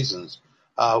different reasons.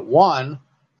 One,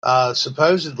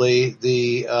 supposedly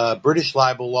the British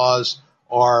libel laws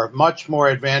are much more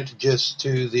advantageous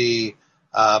to the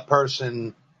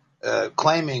person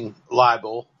claiming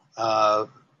libel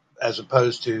as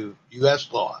opposed to U.S.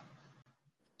 law.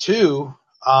 Two,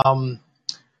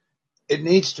 it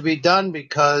needs to be done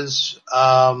because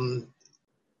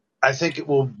I think it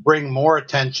will bring more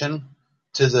attention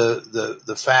to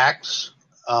the facts,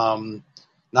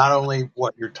 not only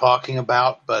what you're talking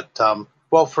about, but,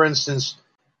 for instance,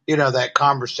 that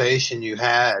conversation you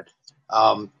had,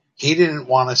 he didn't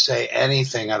want to say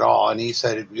anything at all. And he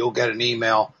said, you'll get an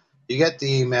email. You get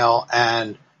the email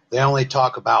and they only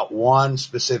talk about one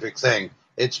specific thing.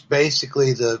 It's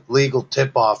basically the legal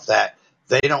tip-off that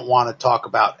they don't want to talk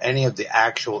about any of the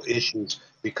actual issues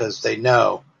because they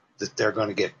know that they're going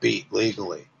to get beat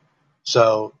legally.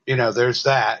 So, there's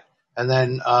that. And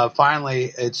then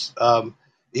finally, it's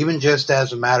even just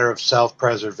as a matter of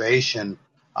self-preservation,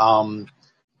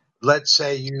 let's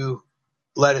say you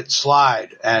let it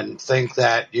slide and think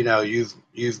that,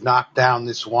 you've knocked down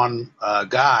this one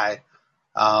guy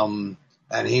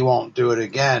and he won't do it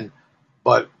again.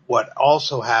 But what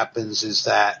also happens is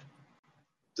that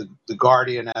the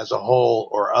Guardian as a whole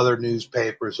or other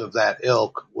newspapers of that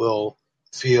ilk will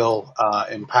feel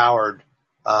empowered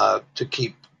to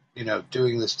keep,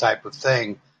 doing this type of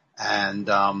thing and,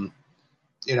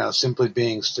 simply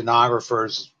being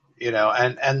stenographers, and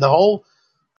the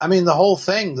whole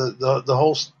thing, the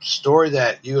whole story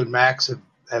that you and Max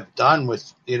have done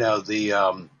with,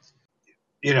 the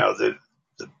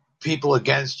people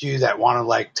against you that want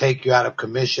to take you out of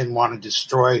commission, want to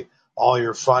destroy all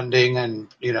your funding and,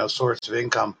 source of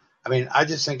income. I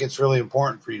just think it's really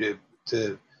important for you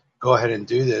to go ahead and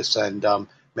do this and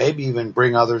maybe even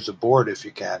bring others aboard if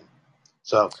you can.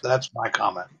 So that's my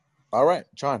comment. All right,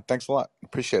 John, thanks a lot.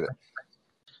 Appreciate it.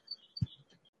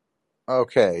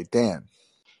 Okay, Dan.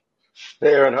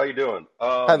 Hey Aaron, how you doing?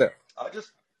 Hi there. I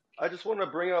just want to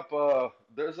bring up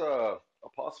there's a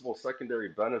possible secondary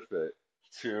benefit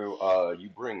to you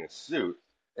bringing a suit,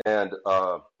 and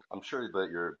I'm sure that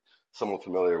you're somewhat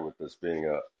familiar with this being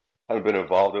haven't been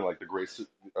involved in like the gray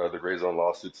zone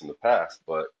lawsuits in the past,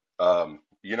 but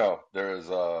you know there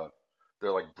are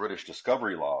like British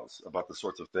discovery laws about the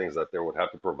sorts of things that they would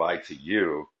have to provide to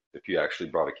you if you actually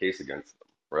brought a case against them,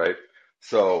 right?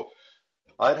 So.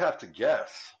 I'd have to guess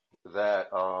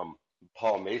that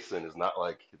Paul Mason is not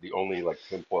like the only like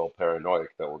tinfoil paranoid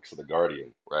that works at the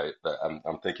Guardian, right? That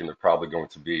I'm thinking there's probably going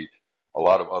to be a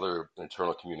lot of other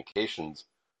internal communications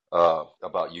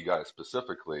about you guys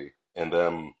specifically, and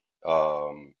them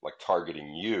like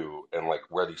targeting you and like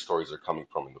where these stories are coming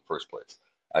from in the first place.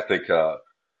 I think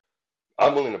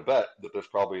I'm willing to bet that there's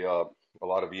probably a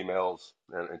lot of emails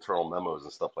and internal memos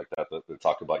and stuff like that that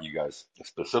talk about you guys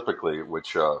specifically,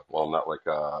 which, well, I'm not like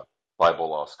a Bible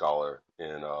law scholar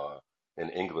in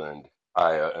England.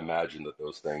 I imagine that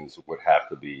those things would have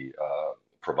to be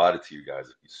provided to you guys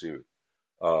if you sued.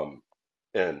 Um,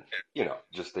 and, you know,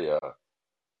 just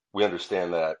we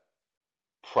understand that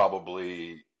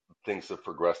probably things have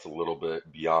progressed a little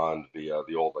bit beyond the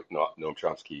old like Noam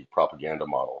Chomsky propaganda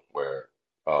model where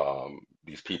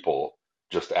these people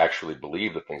just actually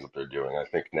believe the things that they're doing. I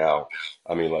think now,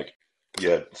 I mean, like you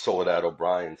had Soledad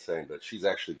O'Brien saying that she's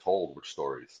actually told which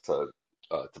stories to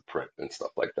print and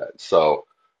stuff like that. So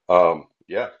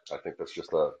yeah, I think that's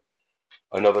just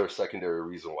another secondary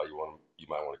reason why you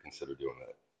might want to consider doing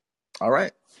that. All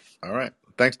right. All right.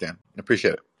 Thanks, Dan.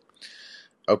 Appreciate it.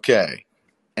 Okay,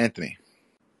 Anthony.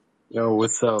 Yo,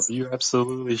 what's up? You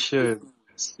absolutely should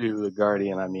sue the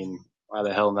Guardian. I mean, why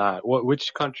the hell not?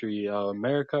 Which country?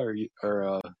 America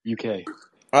or UK?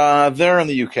 They're in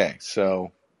the UK,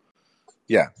 so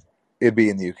yeah, it'd be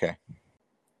in the UK.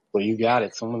 Well, you got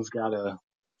it. Someone's got to,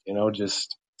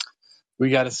 just we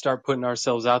got to start putting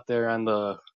ourselves out there in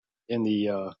the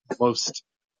most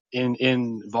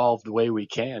involved way we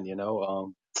can.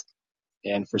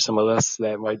 And for some of us,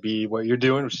 that might be what you're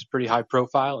doing, which is pretty high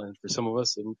profile. And for some of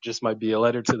us, it just might be a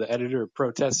letter to the editor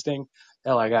protesting.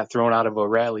 Hell, I got thrown out of a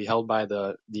rally held by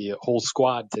the whole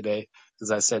squad today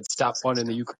because I said, stop funding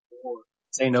the Ukraine war.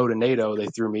 Say no to NATO. They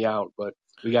threw me out. But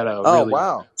we got to Oh really,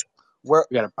 wow. Where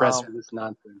we got to press for this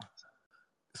nonsense.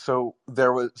 so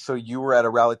you were at a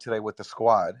rally today with the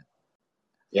squad.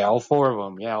 Yeah, all four of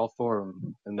them. Yeah, all four of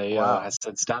them. And they, Wow. I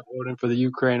said, stop voting for the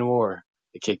Ukraine war.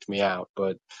 They kicked me out.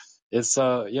 But it's,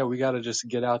 we got to just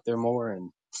get out there more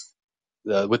and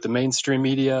with the mainstream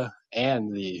media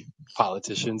and the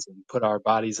politicians and put our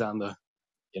bodies on the,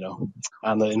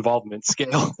 on the involvement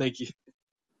scale. Thank you.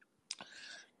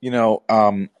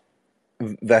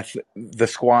 That's the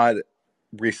squad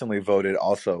recently voted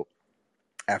also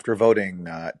after voting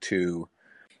to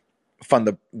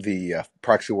fund the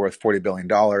proxy war with $40 billion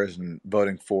and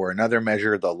voting for another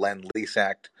measure, the Lend-Lease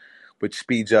Act, which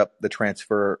speeds up the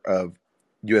transfer of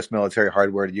U.S. military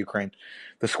hardware to Ukraine.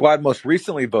 The squad most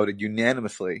recently voted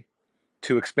unanimously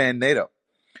to expand NATO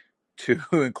to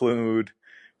include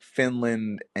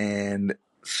Finland and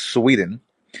Sweden.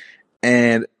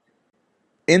 And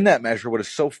in that measure, what is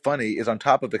so funny is on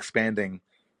top of expanding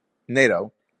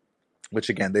NATO, which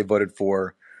again they voted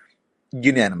for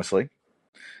unanimously,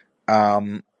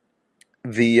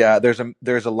 there's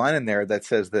a line in there that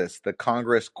says this: the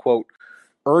Congress, quote,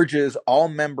 urges all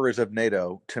members of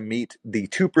NATO to meet the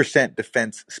 2%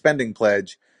 defense spending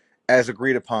pledge as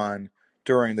agreed upon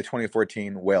during the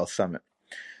 2014 Wales Summit.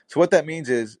 So what that means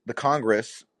is the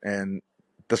Congress and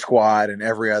the squad and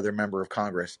every other member of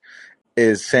Congress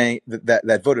is saying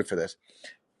that voted for this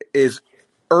is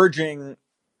urging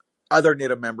other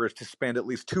NATO members to spend at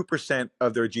least 2%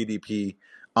 of their GDP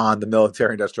on the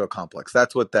military-industrial complex.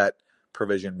 That's what that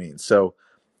provision means. So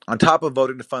on top of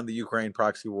voting to fund the Ukraine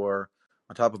proxy war,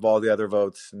 on top of all the other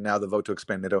votes, and now the vote to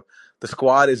expand NATO, the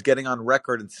squad is getting on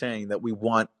record and saying that we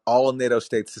want all NATO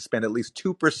states to spend at least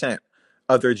 2%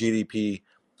 of their GDP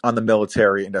on the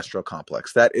military-industrial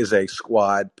complex. That is a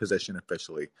squad position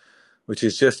officially, which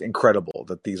is just incredible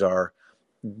that these are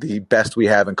the best we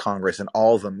have in Congress, and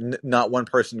all of them, not one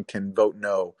person can vote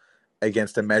no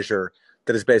against a measure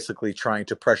that is basically trying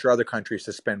to pressure other countries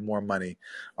to spend more money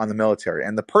on the military.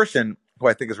 And the person who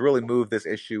I think has really moved this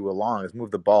issue along, has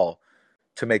moved the ball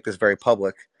to make this very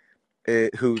public,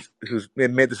 who's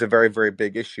made this a very, very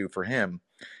big issue for him,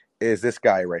 is this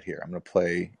guy right here. I'm gonna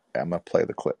play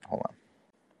the clip. Hold on.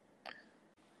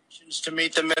 To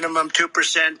meet the minimum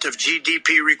 2% of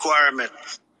GDP requirement.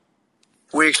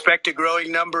 We expect a growing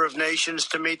number of nations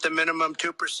to meet the minimum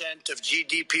 2% of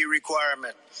GDP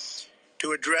requirement.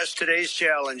 To address today's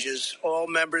challenges, all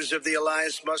members of the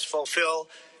alliance must fulfill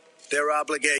their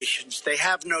obligations. They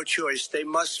have no choice. They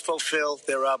must fulfill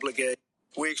their obligations.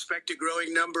 We expect a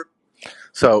growing number.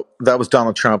 So that was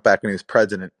Donald Trump back when he was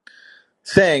president,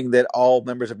 saying that all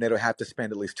members of NATO have to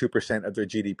spend at least 2% of their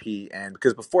GDP. And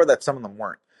because before that, some of them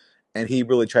weren't. And he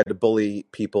really tried to bully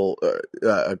people,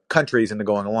 countries into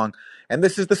going along. And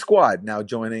this is the squad now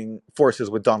joining forces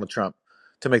with Donald Trump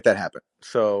to make that happen.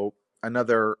 So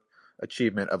another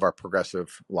achievement of our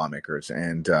progressive lawmakers.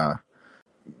 And,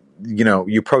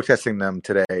 you protesting them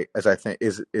today, as I think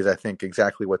is I think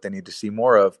exactly what they need to see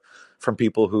more of from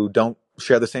people who don't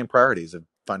share the same priorities of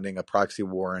funding a proxy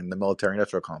war in the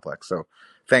military-industrial complex. So,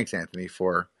 thanks, Anthony,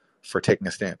 for taking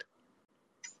a stand.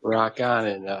 Rock on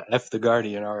and F the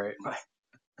Guardian. All right.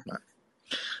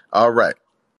 All right,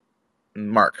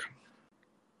 Mark.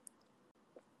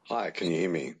 Hi, can you hear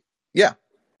me? Yeah.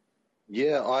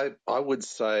 Yeah, I would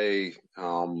say,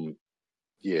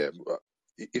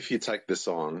 if you take this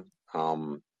on,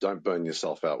 don't burn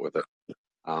yourself out with it.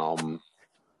 I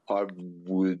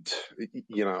would,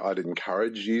 I'd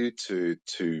encourage you to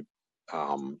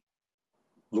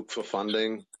look for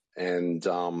funding and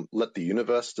let the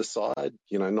universe decide.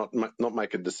 Not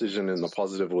make a decision in the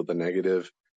positive or the negative.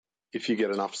 If you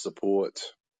get enough support,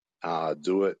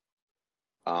 do it.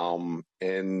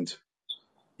 And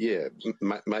yeah,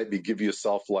 maybe give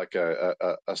yourself like a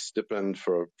stipend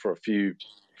for a few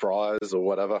fries or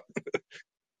whatever,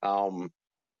 so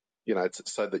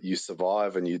that you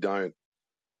survive and you don't,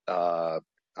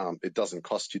 it doesn't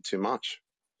cost you too much.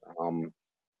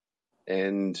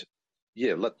 And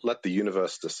yeah, let the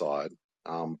universe decide.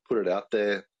 Put it out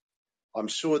there. I'm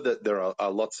sure that there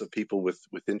are lots of people with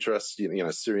interest,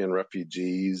 Syrian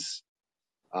refugees,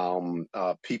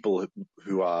 people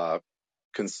who are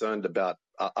concerned about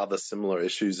other similar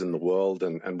issues in the world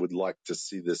and would like to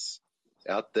see this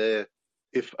out there.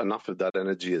 If enough of that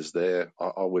energy is there,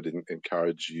 I would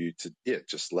encourage you to,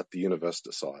 just let the universe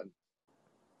decide.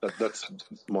 That's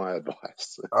my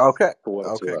advice. Okay. For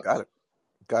what it's worth.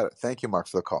 Got it. Thank you, Mark,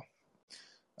 for the call.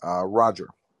 Roger.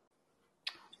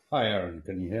 Hi, Aaron.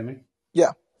 Can you hear me?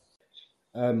 Yeah.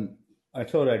 I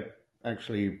thought I'd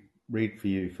actually read for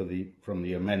you from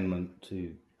the amendment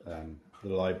to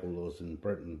the libel laws in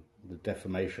Britain, the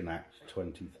Defamation Act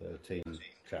 2013,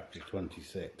 Chapter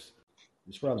 26.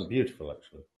 It's rather beautiful,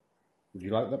 actually. Would you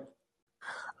like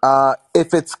that?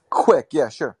 If it's quick, yeah,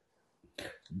 sure.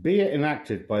 Be it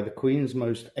enacted by the Queen's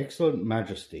most excellent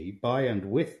Majesty, by and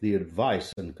with the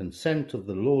advice and consent of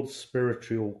the Lords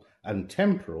Spiritual and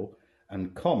Temporal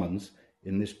and Commons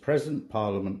in this present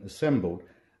Parliament assembled,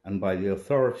 and by the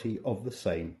authority of the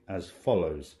same, as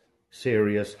follows.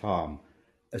 Serious harm.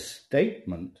 A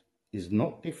statement is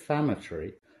not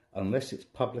defamatory unless its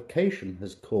publication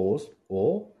has caused,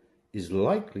 or is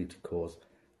likely to cause,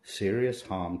 serious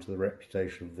harm to the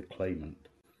reputation of the claimant.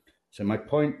 So my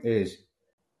point is,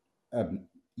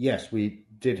 yes, we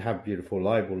did have beautiful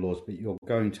libel laws, but you're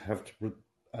going to have to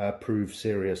prove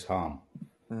serious harm.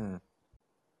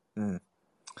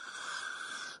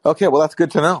 Okay, well, that's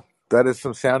good to know. That is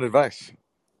some sound advice.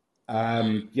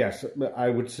 Yes, I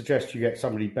would suggest you get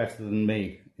somebody better than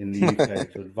me in the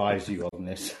UK to advise you on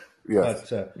this. Yes.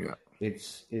 But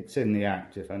it's in the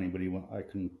Act. If anybody wants, I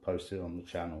can post it on the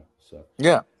channel. So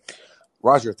yeah,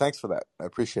 Roger, thanks for that. I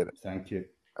appreciate it. Thank you.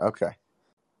 Okay,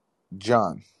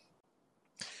 John.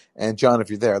 And John, if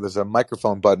you're there's a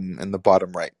microphone button in the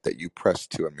bottom right that you press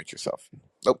to unmute yourself.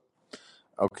 Nope.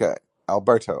 Okay,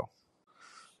 Alberto.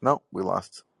 Nope, we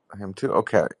lost him too.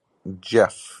 Okay,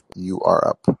 Jeff, you are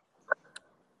up.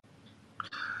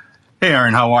 Hey,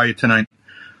 Aaron, how are you tonight?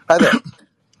 Hi there.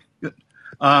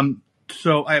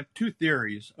 So I have two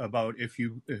theories about if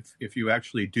you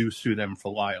actually do sue them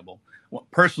for libel. Well,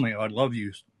 personally, I'd love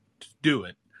you to do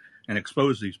it and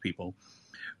expose these people,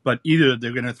 but either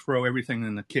they're going to throw everything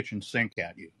in the kitchen sink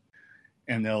at you,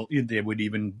 and they would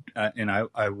even and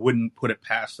I wouldn't put it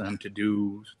past them to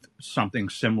do something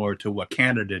similar to what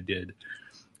Canada did,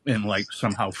 and like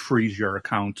somehow freeze your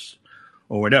accounts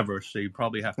or whatever. So you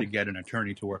probably have to get an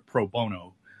attorney to work pro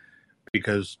bono,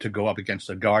 because to go up against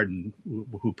a Garden,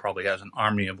 who probably has an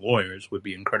army of lawyers, would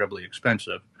be incredibly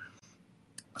expensive.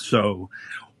 So,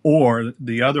 or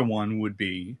the other one would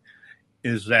be,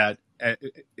 is that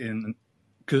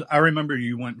because I remember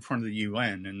you went in front of the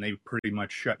UN and they pretty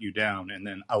much shut you down and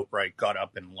then outright got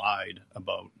up and lied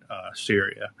about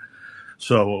Syria.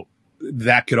 So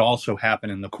that could also happen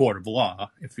in the court of law.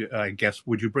 I guess,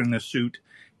 would you bring this suit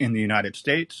in the United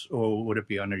States, or would it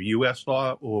be under U.S.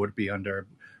 law, or would it be under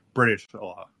British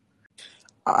law?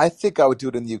 I think I would do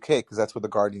it in the UK because that's where the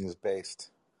Guardian is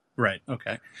based. Right.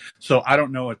 Okay. So I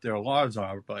don't know what their laws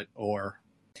are, but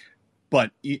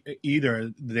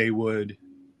either they would,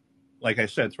 like I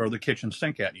said, throw the kitchen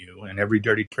sink at you and every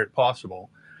dirty trick possible,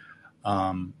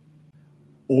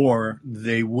 or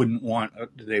they wouldn't want.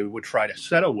 They would try to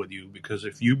settle with you because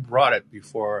if you brought it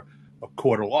before a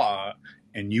court of law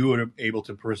and you were able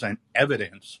to present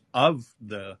evidence of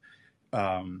the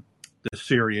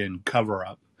Syrian cover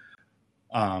up.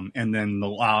 And then the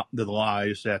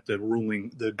lies that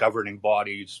the governing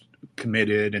bodies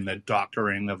committed and the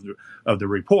doctoring of the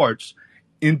reports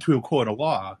into a court of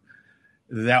law,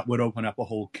 that would open up a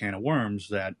whole can of worms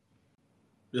that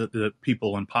the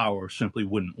people in power simply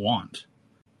wouldn't want.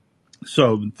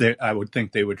 So I would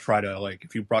think they would try to, like,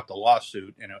 if you brought the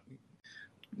lawsuit in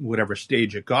whatever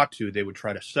stage it got to, they would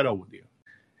try to settle with you.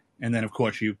 And then, of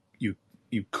course, you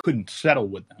couldn't settle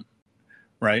with them,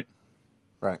 right?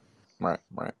 Right.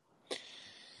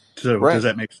 So Right. Does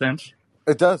that make sense?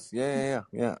 It does. Yeah.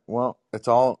 Well, it's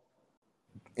all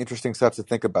interesting stuff to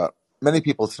think about. Many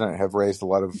people tonight have raised a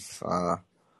lot of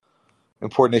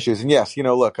important issues. And yes,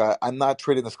 look, I'm not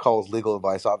treating this call as legal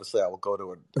advice. Obviously, I will go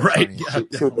to an attorney and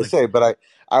see what they say. But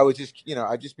I was just,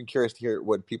 I've just been curious to hear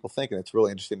what people think, and it's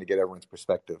really interesting to get everyone's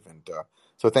perspective. And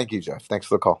so thank you, Jeff. Thanks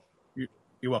for the call.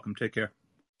 You're welcome. Take care.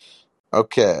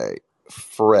 Okay,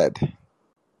 Fred.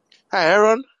 Hi,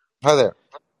 Aaron. Hi there.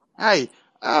 Hi.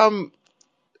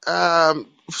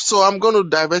 So I'm going to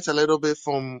divert a little bit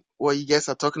from what you guys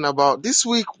are talking about. This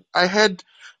week, I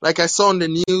saw on the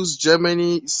news,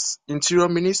 Germany's interior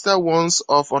minister warns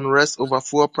of unrest over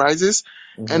fuel prices.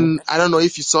 Mm-hmm. And I don't know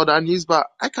if you saw that news, but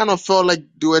I kind of felt like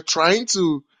they were trying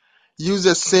to use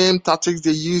the same tactics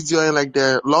they used during like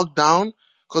the lockdown,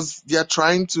 because they are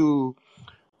trying to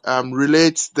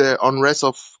relate the unrest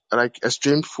of like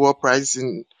extreme fuel prices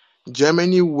in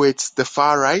Germany with the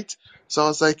far right. So I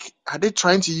was like, are they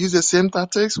trying to use the same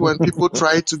tactics when people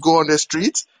try to go on the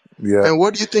street? Yeah. And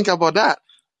what do you think about that?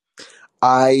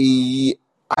 I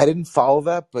didn't follow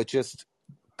that, but just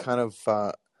kind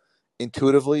of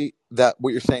intuitively, that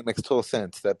what you're saying makes total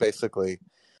sense. That basically,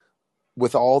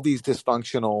 with all these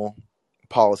dysfunctional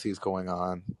policies going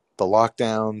on, the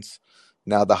lockdowns,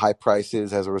 now the high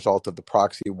prices as a result of the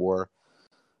proxy war,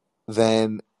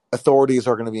 then authorities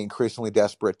are going to be increasingly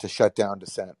desperate to shut down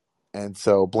dissent. And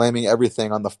so blaming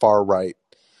everything on the far right,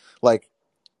 like,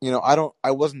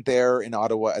 I wasn't there in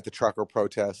Ottawa at the trucker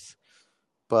protests,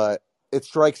 but it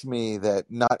strikes me that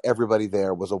not everybody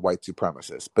there was a white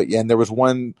supremacist. But and there was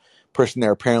one person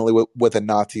there apparently with a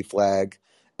Nazi flag,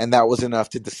 and that was enough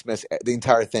to dismiss the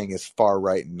entire thing as far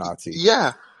right and Nazi.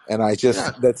 Yeah. And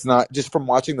that's not, just from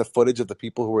watching the footage of the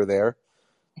people who were there,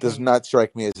 does not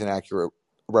strike me as an accurate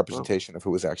representation of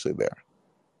who was actually there.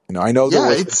 I know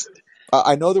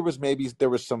there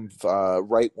was some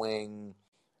right wing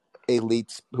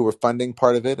elites who were funding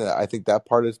part of it. I think that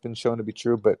part has been shown to be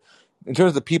true. But in terms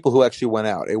of the people who actually went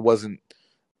out, it wasn't.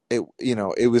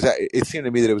 It seemed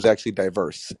to me that it was actually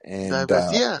diverse. And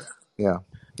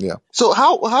yeah. So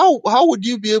how would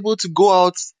you be able to go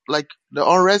out, like the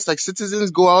unrest, like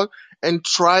citizens go out and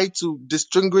try to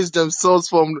distinguish themselves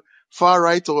from far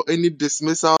right or any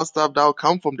dismissal stuff that will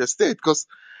come from the state? Because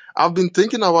I've been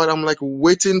thinking about it, I'm like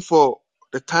waiting for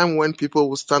the time when people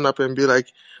will stand up and be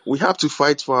like, we have to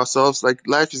fight for ourselves. Like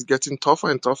life is getting tougher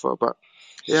and tougher. But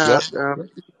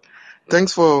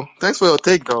thanks for your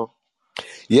take, though.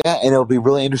 Yeah, and it'll be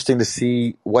really interesting to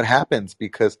see what happens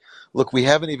because, look, we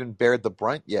haven't even bared the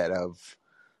brunt yet of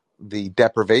the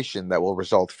deprivation that will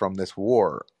result from this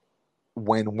war.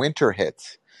 When winter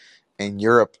hits and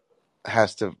Europe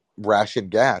has to ration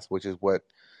gas, which is what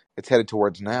it's headed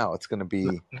towards now, it's going to be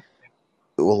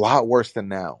a lot worse than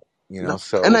now.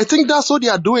 So, and I think that's what they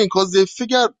are doing because they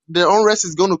figure the unrest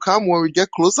is going to come when we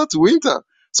get closer to winter.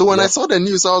 So when I saw the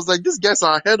news, I was like, these guys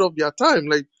are ahead of their time,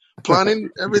 like planning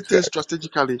everything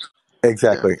strategically.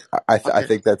 Exactly. Yeah. I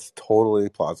think that's totally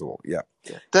plausible. Yeah.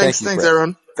 Thanks,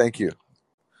 Aaron. Thank you.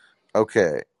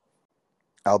 Okay.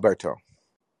 Alberto.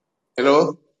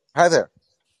 Hello. Hi there.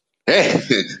 Hey,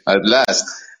 at last.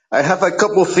 I have a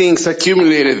couple things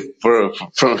accumulated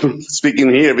from speaking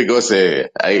here because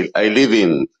I live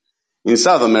in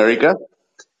South America,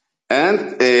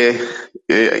 and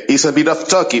it's a bit off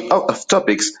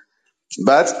topics,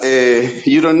 but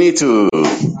you don't need to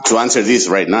answer this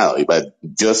right now. But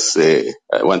just I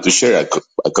want to share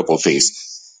a couple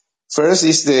things. First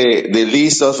is the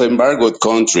list of embargoed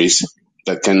countries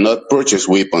that cannot purchase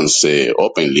weapons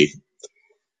openly.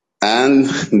 And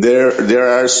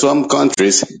there are some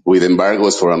countries with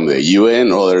embargoes from the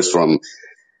UN, others from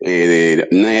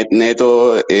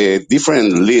NATO,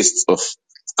 different lists of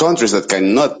countries that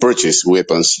cannot purchase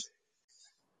weapons.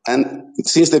 And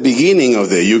since the beginning of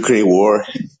the Ukraine war,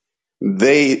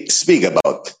 they speak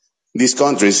about these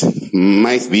countries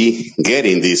might be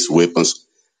getting these weapons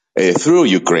through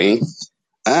Ukraine,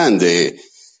 and the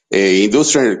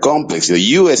industrial complex, the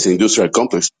U.S. industrial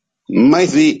complex,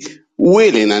 might be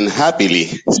willing and happily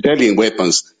selling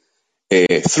weapons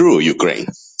through Ukraine.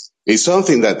 It's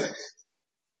something that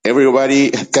everybody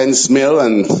can smell,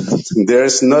 and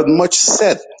there's not much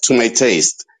said to my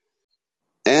taste.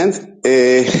 And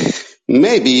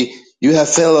maybe you have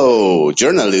fellow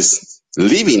journalists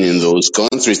living in those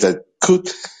countries that could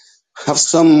have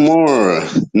some more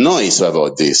noise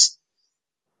about this.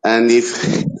 And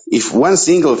if one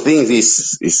single thing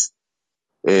is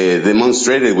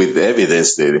demonstrated with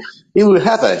evidence, it will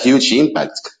have a huge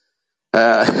impact.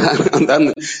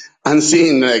 I'm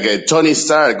seeing like Tony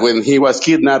Stark when he was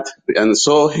kidnapped and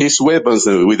saw his weapons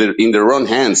in the wrong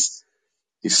hands.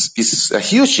 It's a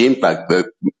huge impact that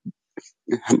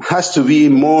has to be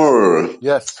more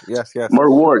Yes.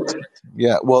 words.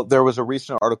 Yeah. Well, there was a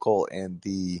recent article in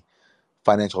the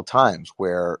Financial Times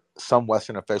where some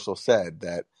Western official said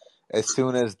that as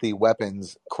soon as the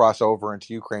weapons cross over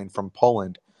into Ukraine from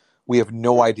Poland, we have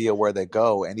no idea where they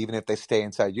go, and even if they stay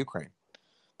inside Ukraine,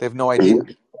 they have no idea.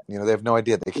 Mhm. They have no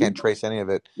idea. They can't trace any of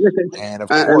it, and of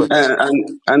And, course,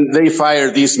 and they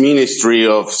fired this Ministry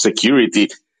of Security.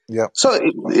 yep. So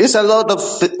it's a lot of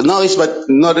noise, but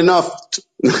not enough.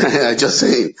 I just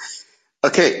saying.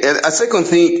 Okay, and a second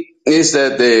thing is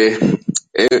that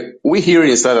we here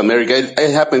in South America, I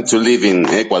happen to live in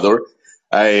Ecuador.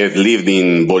 I've lived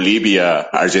in Bolivia,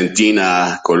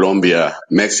 Argentina, Colombia,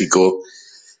 Mexico,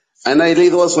 and I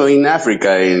live also in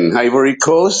Africa, in Ivory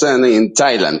Coast and in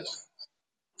Thailand.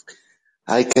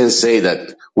 I can say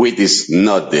that wheat is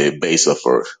not the base of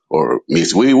our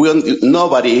meals.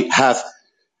 Nobody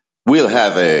will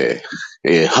have a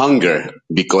hunger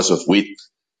because of wheat.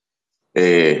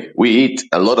 We eat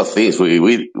a lot of things.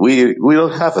 We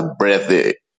don't have a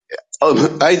bread.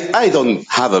 I don't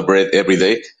have a bread every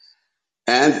day.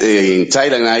 And in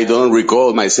Thailand, I don't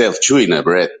recall myself chewing a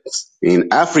bread. In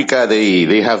Africa,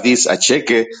 they have this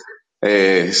acheque,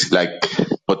 like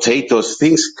potatoes,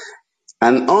 things.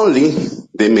 And only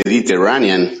the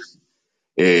Mediterranean,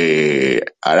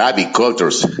 Arabic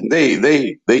cultures,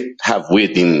 they have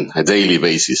wheat in a daily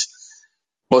basis.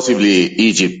 Possibly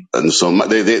Egypt and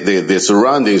the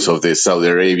surroundings of the Saudi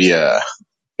Arabia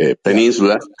Yeah.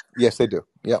 peninsula, Yes, they do.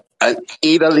 Yep. and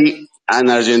Italy and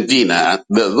Argentina.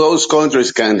 Those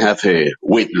countries can have a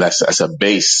wheat as a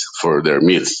base for their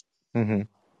meals. Hmm.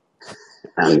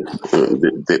 And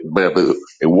the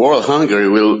world hunger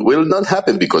will not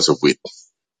happen because of wheat.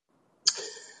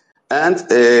 And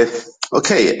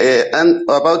and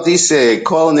about this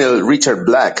Colonel Richard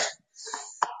Black,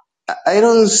 I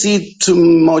don't see too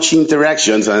much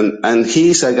interactions, and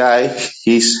he's a guy,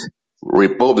 he's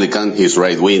Republican, he's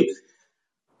right wing,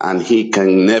 and he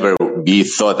can never be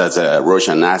thought as a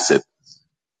Russian asset.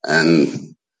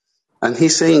 And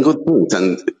he's saying good things.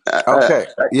 And Okay.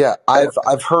 Yeah,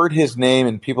 I've heard his name,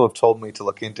 and people have told me to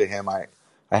look into him. I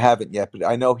haven't yet, but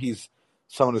I know he's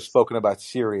someone who's spoken about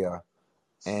Syria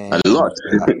a lot.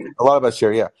 and a lot about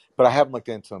Syria. But I haven't looked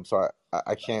into him, so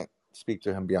I can't speak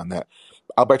to him beyond that.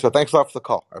 Alberto, thanks a lot for the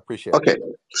call. I appreciate it. Okay,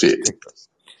 see. Take care.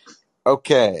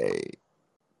 Okay,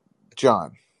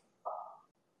 John.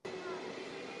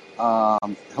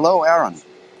 Hello, Aaron.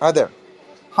 Hi there.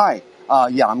 Hi.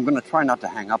 Yeah, I'm going to try not to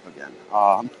hang up again.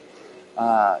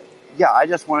 Yeah, I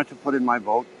just wanted to put in my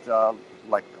vote,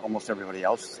 like almost everybody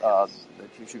else, that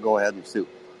you should go ahead and sue.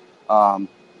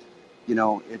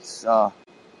 It's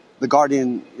the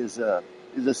Guardian is a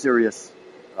serious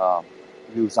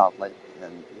news outlet,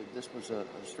 and this was a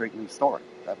straight news story.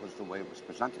 That was the way it was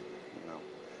presented,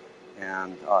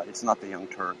 And it's not the Young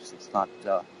Turks. It's not,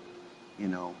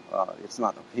 it's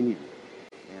not opinion.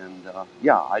 And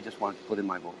yeah, I just wanted to put in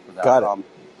my vote for that. Got it.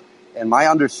 And my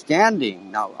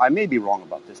understanding, now I may be wrong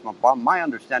about this, but my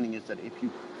understanding is that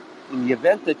in the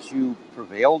event that you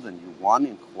prevailed and you won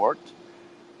in court,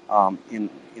 in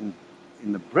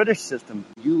the British system,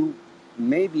 you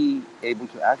may be able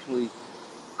to actually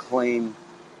claim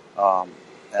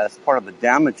as part of the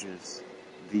damages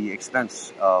the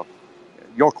expense of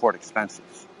your court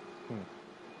expenses.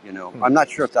 I'm not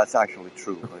sure if that's actually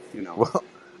true, but Well,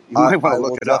 you might want I to will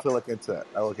look it up. definitely look into that.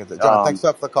 I'll look into it. John, thanks a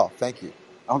lot for the call. Thank you.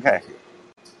 Okay. Thank you.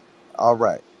 All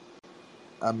right,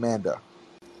 Amanda.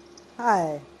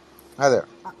 Hi. Hi there.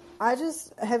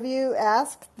 Have you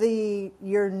asked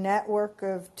your network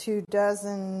of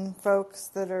 24 folks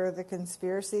that are the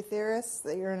conspiracy theorists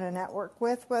that you're in a network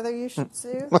with whether you should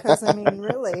sue? Because, I mean,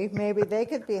 really, maybe they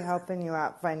could be helping you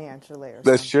out financially or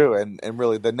That's something. true, and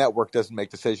really, the network doesn't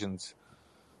make decisions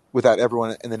without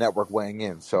everyone in the network weighing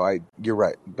in. So you're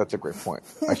right. That's a great point.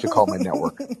 I should call my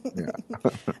network. Yeah.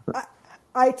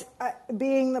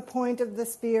 Being the point of the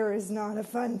spear is not a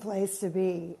fun place to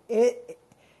be.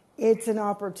 It's an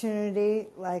opportunity,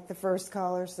 like the first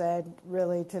caller said,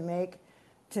 really to make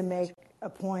a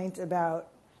point about,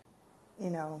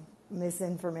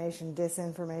 misinformation,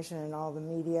 disinformation, and all the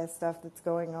media stuff that's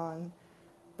going on.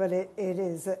 But it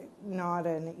is not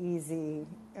an easy.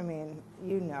 I mean,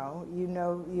 you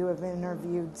have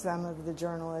interviewed some of the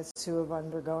journalists who have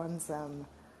undergone some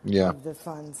Yeah. of the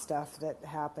fun stuff that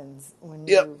happens when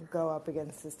Yep. you go up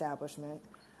against establishment.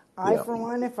 I, Yeah. for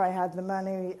one, if I had the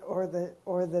money or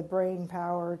the brain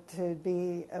power to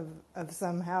be of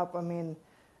some help, I mean,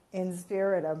 in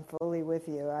spirit, I'm fully with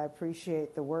you. I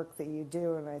appreciate the work that you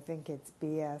do, and I think it's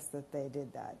BS that they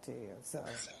did that to you. So,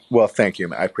 Well, thank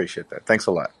you. I appreciate that. Thanks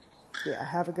a lot. yeah,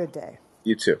 have a good day.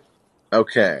 You too.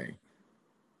 Okay,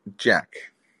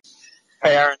 Jack.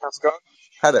 Hey Aaron, how's it going?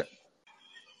 Hi there.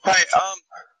 Hi,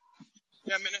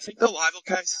 yeah, I mean, I think the libel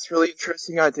case is a really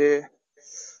interesting idea.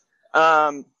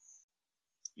 I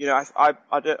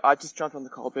just jumped on the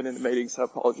call, been in the meeting, so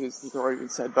apologies, it's already been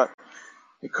said, but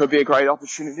it could be a great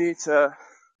opportunity to,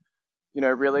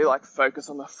 really like focus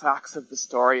on the facts of the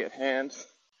story at hand,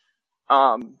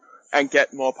 and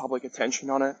get more public attention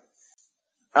on it.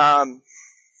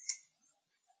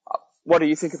 What do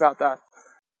you think about that?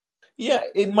 Yeah,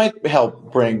 it might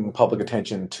help bring public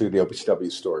attention to the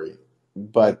OPCW story,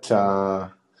 but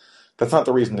that's not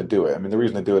the reason to do it. I mean, the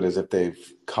reason to do it is if they've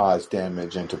caused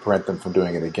damage and to prevent them from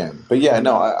doing it again. But yeah,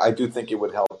 no, I do think it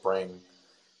would help bring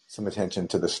some attention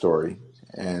to the story,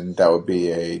 and that would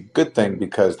be a good thing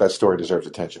because that story deserves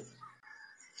attention.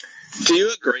 Do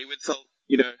you agree with the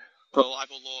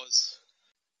libel laws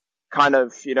kind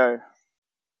of,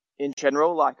 in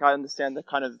general? Like, I understand they're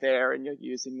kind of there and you're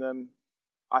using them,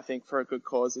 I think, for a good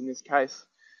cause in this case.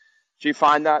 Do you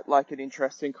find that like an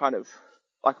interesting kind of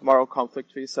like moral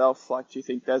conflict for yourself? Like, do you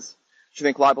think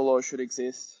libel laws should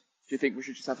exist? Do you think we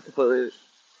should just have a completely,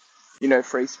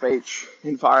 free speech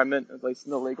environment, at least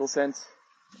in the legal sense?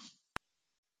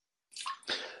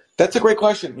 That's a great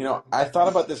question. I thought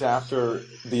about this after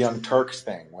the Young Turks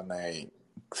thing when they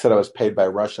said I was paid by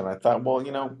Russia, and I thought, well,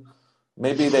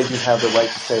 maybe they do have the right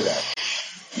to say that.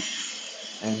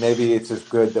 And maybe it's as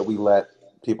good that we let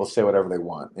people say whatever they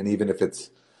want. And even if it's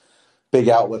big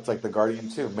outlets like The Guardian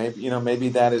too, maybe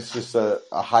that is just a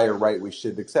higher right we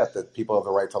should accept, that people have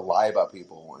the right to lie about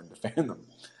people and defend them.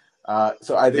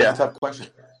 So I think it's a tough question.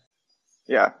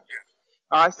 Yeah.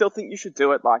 I still think you should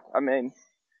do it. Like, I mean,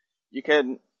 you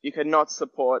can not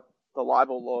support the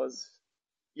libel laws,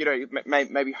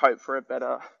 maybe hope for a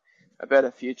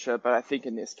better future. But I think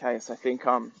in this case, I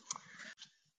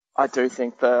do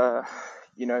think the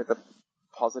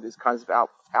positives kind of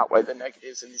outweigh the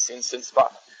negatives in this instance.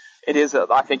 But it is,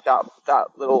 I think that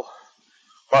little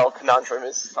moral conundrum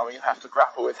is something you have to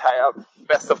grapple with. Hey,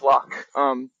 best of luck.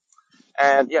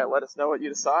 And yeah, let us know what you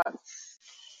decide.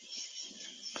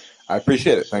 I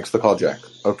appreciate it. Thanks for the call, Jack.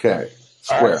 Okay,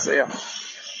 Square. All right, see ya.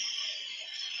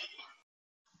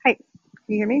 Hi, can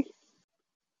you hear me?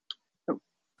 Oh.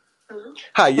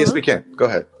 Hi, yes, Hello? we can. Go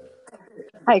ahead.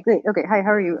 Hi, great. Okay, hi,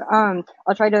 how are you?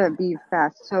 I'll try to be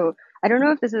fast. So I don't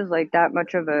know if this is like that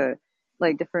much of a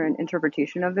different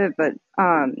interpretation of it, but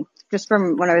just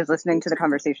from when I was listening to the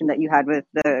conversation that you had with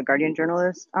the Guardian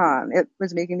journalist, it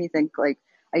was making me think like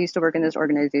I used to work in this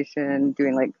organization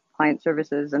doing like client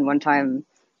services, and one time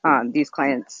these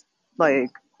clients like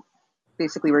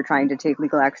basically were trying to take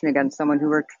legal action against someone who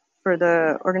worked for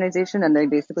the organization, and they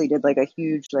basically did like a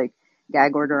huge like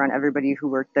gag order on everybody who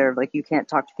worked there. Like, you can't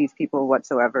talk to these people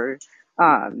whatsoever,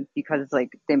 because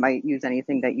like they might use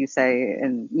anything that you say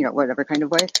in whatever kind of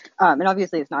way. And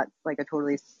obviously it's not like a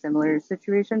totally similar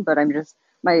situation, but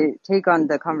my take on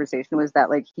the conversation was that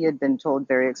like he had been told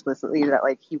very explicitly that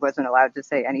like he wasn't allowed to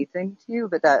say anything to you,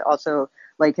 but that also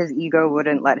like his ego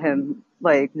wouldn't let him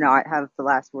like not have the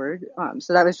last word.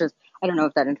 So that was just, I don't know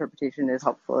if that interpretation is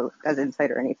helpful as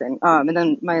insight or anything. And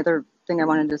then my other thing I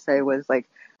wanted to say was like,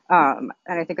 and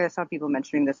I think I saw people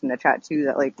mentioning this in the chat too,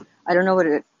 that like, I don't know what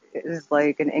it is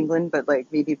like in England, but like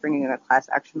maybe bringing a class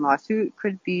action lawsuit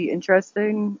could be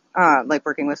interesting. Like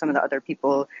working with some of the other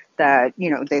people that,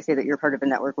 they say that you're part of a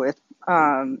network with,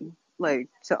 like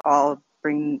to all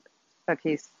bring a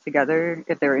case together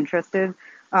if they're interested.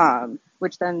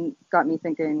 Which then got me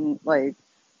thinking like,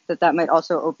 that might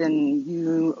also open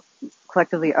you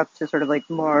collectively up to sort of like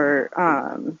more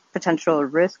potential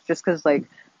risk, just because like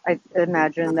I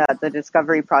imagine that the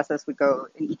discovery process would go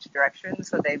in each direction,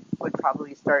 so they would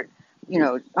probably start,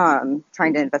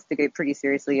 trying to investigate pretty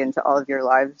seriously into all of your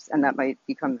lives, and that might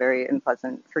become very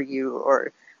unpleasant for you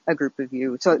or a group of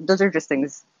you. So those are just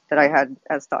things that I had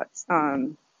as thoughts.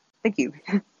 Thank you.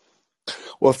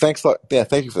 Well, thanks a lot. Yeah,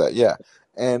 thank you for that. Yeah,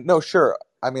 and no, sure.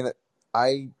 I mean,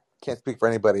 I can't speak for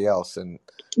anybody else, and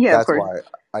Yeah, of that's course. why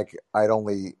I'd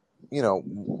only,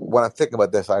 when I'm thinking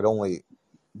about this, I'd only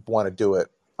want to do it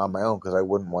on my own because I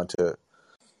wouldn't want to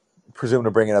presume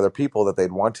to bring in other people that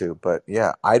they'd want to. But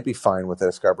yeah, I'd be fine with the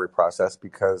discovery process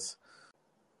because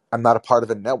I'm not a part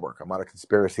of a network. I'm not a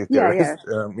conspiracy Yeah, theorist, yeah.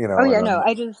 Oh yeah, and no,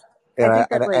 I and think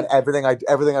that and like,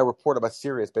 everything I report about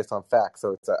Syria is based on facts.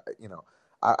 So it's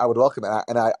I would welcome it,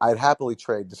 and I'd happily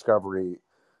trade discovery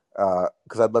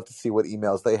because I'd love to see what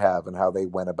emails they have and how they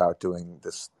went about doing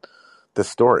this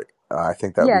story. I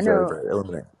think that would yeah, be very, no, very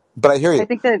illuminating. But I hear I you.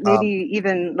 think that Um, maybe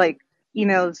even like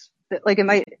emails, like it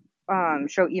might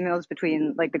show emails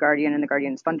between like the Guardian and the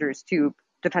Guardian's funders too,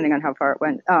 depending on how far it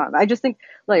went. I just think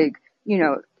like, you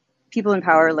know, people in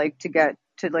power like to get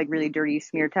to like really dirty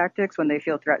smear tactics when they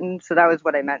feel threatened. So that was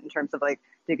what I meant in terms of like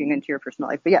digging into your personal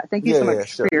life. But yeah, thank you yeah, so yeah,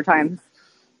 much for sure. your time.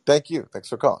 Thank you. Thanks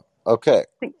for calling. Okay,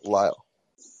 Thanks. Lyle.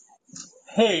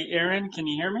 Hey, Aaron, can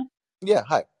you hear me? Yeah,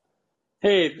 hi.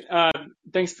 Hey,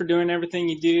 thanks for doing everything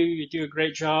you do. You do a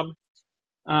great job.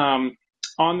 Um,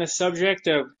 on the subject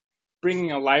of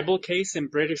bringing a libel case in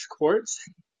British courts,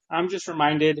 I'm just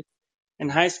reminded in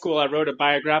high school I wrote a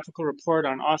biographical report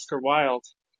on Oscar Wilde,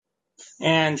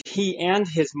 and he and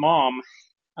his mom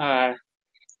uh,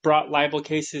 brought libel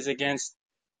cases against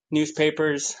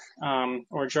newspapers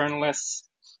or journalists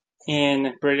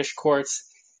in British courts,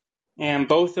 and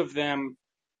both of them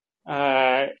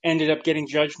ended up getting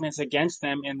judgments against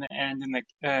them in the end, and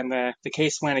the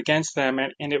case went against them,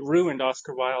 and it ruined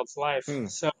Oscar Wilde's life. Hmm.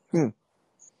 So Hmm.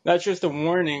 that's just a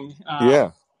warning.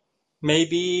 Yeah.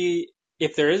 Maybe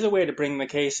if there is a way to bring the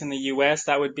case in the U.S.,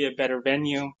 that would be a better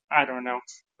venue. I don't know,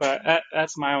 but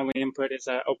that's my only input is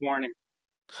a warning.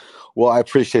 Well, I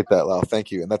appreciate that, Lyle.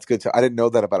 Thank you, and that's good. I didn't know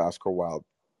that about Oscar Wilde.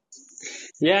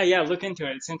 Yeah, look into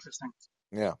it. It's interesting.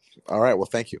 Yeah. All right. Well,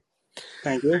 thank you.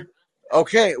 Thank you.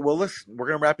 Okay. Well, listen, we're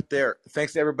gonna wrap it there.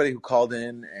 Thanks to everybody who called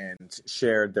in and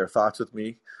shared their thoughts with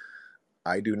me.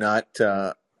 I do not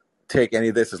take any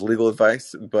of this as legal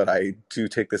advice, but I do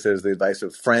take this as the advice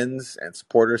of friends and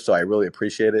supporters. So I really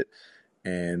appreciate it,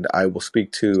 and I will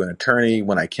speak to an attorney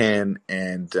when I can,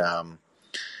 and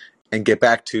get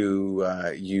back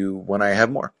to you when I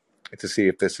have more to see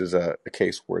if this is a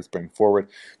case worth bringing forward.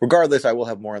 Regardless, I will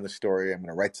have more on the story. I'm going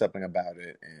to write something about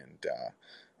it, and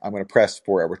I'm going to press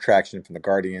for a retraction from the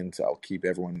Guardians. I'll keep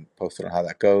everyone posted on how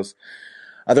that goes.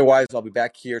 Otherwise, I'll be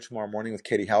back here tomorrow morning with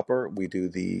Katie Halper. We do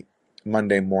the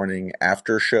Monday morning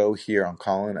after show here on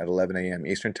Callin at 11 a.m.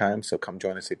 Eastern Time, so come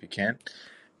join us if you can,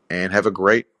 and have a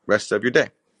great rest of your day.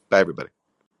 Bye, everybody.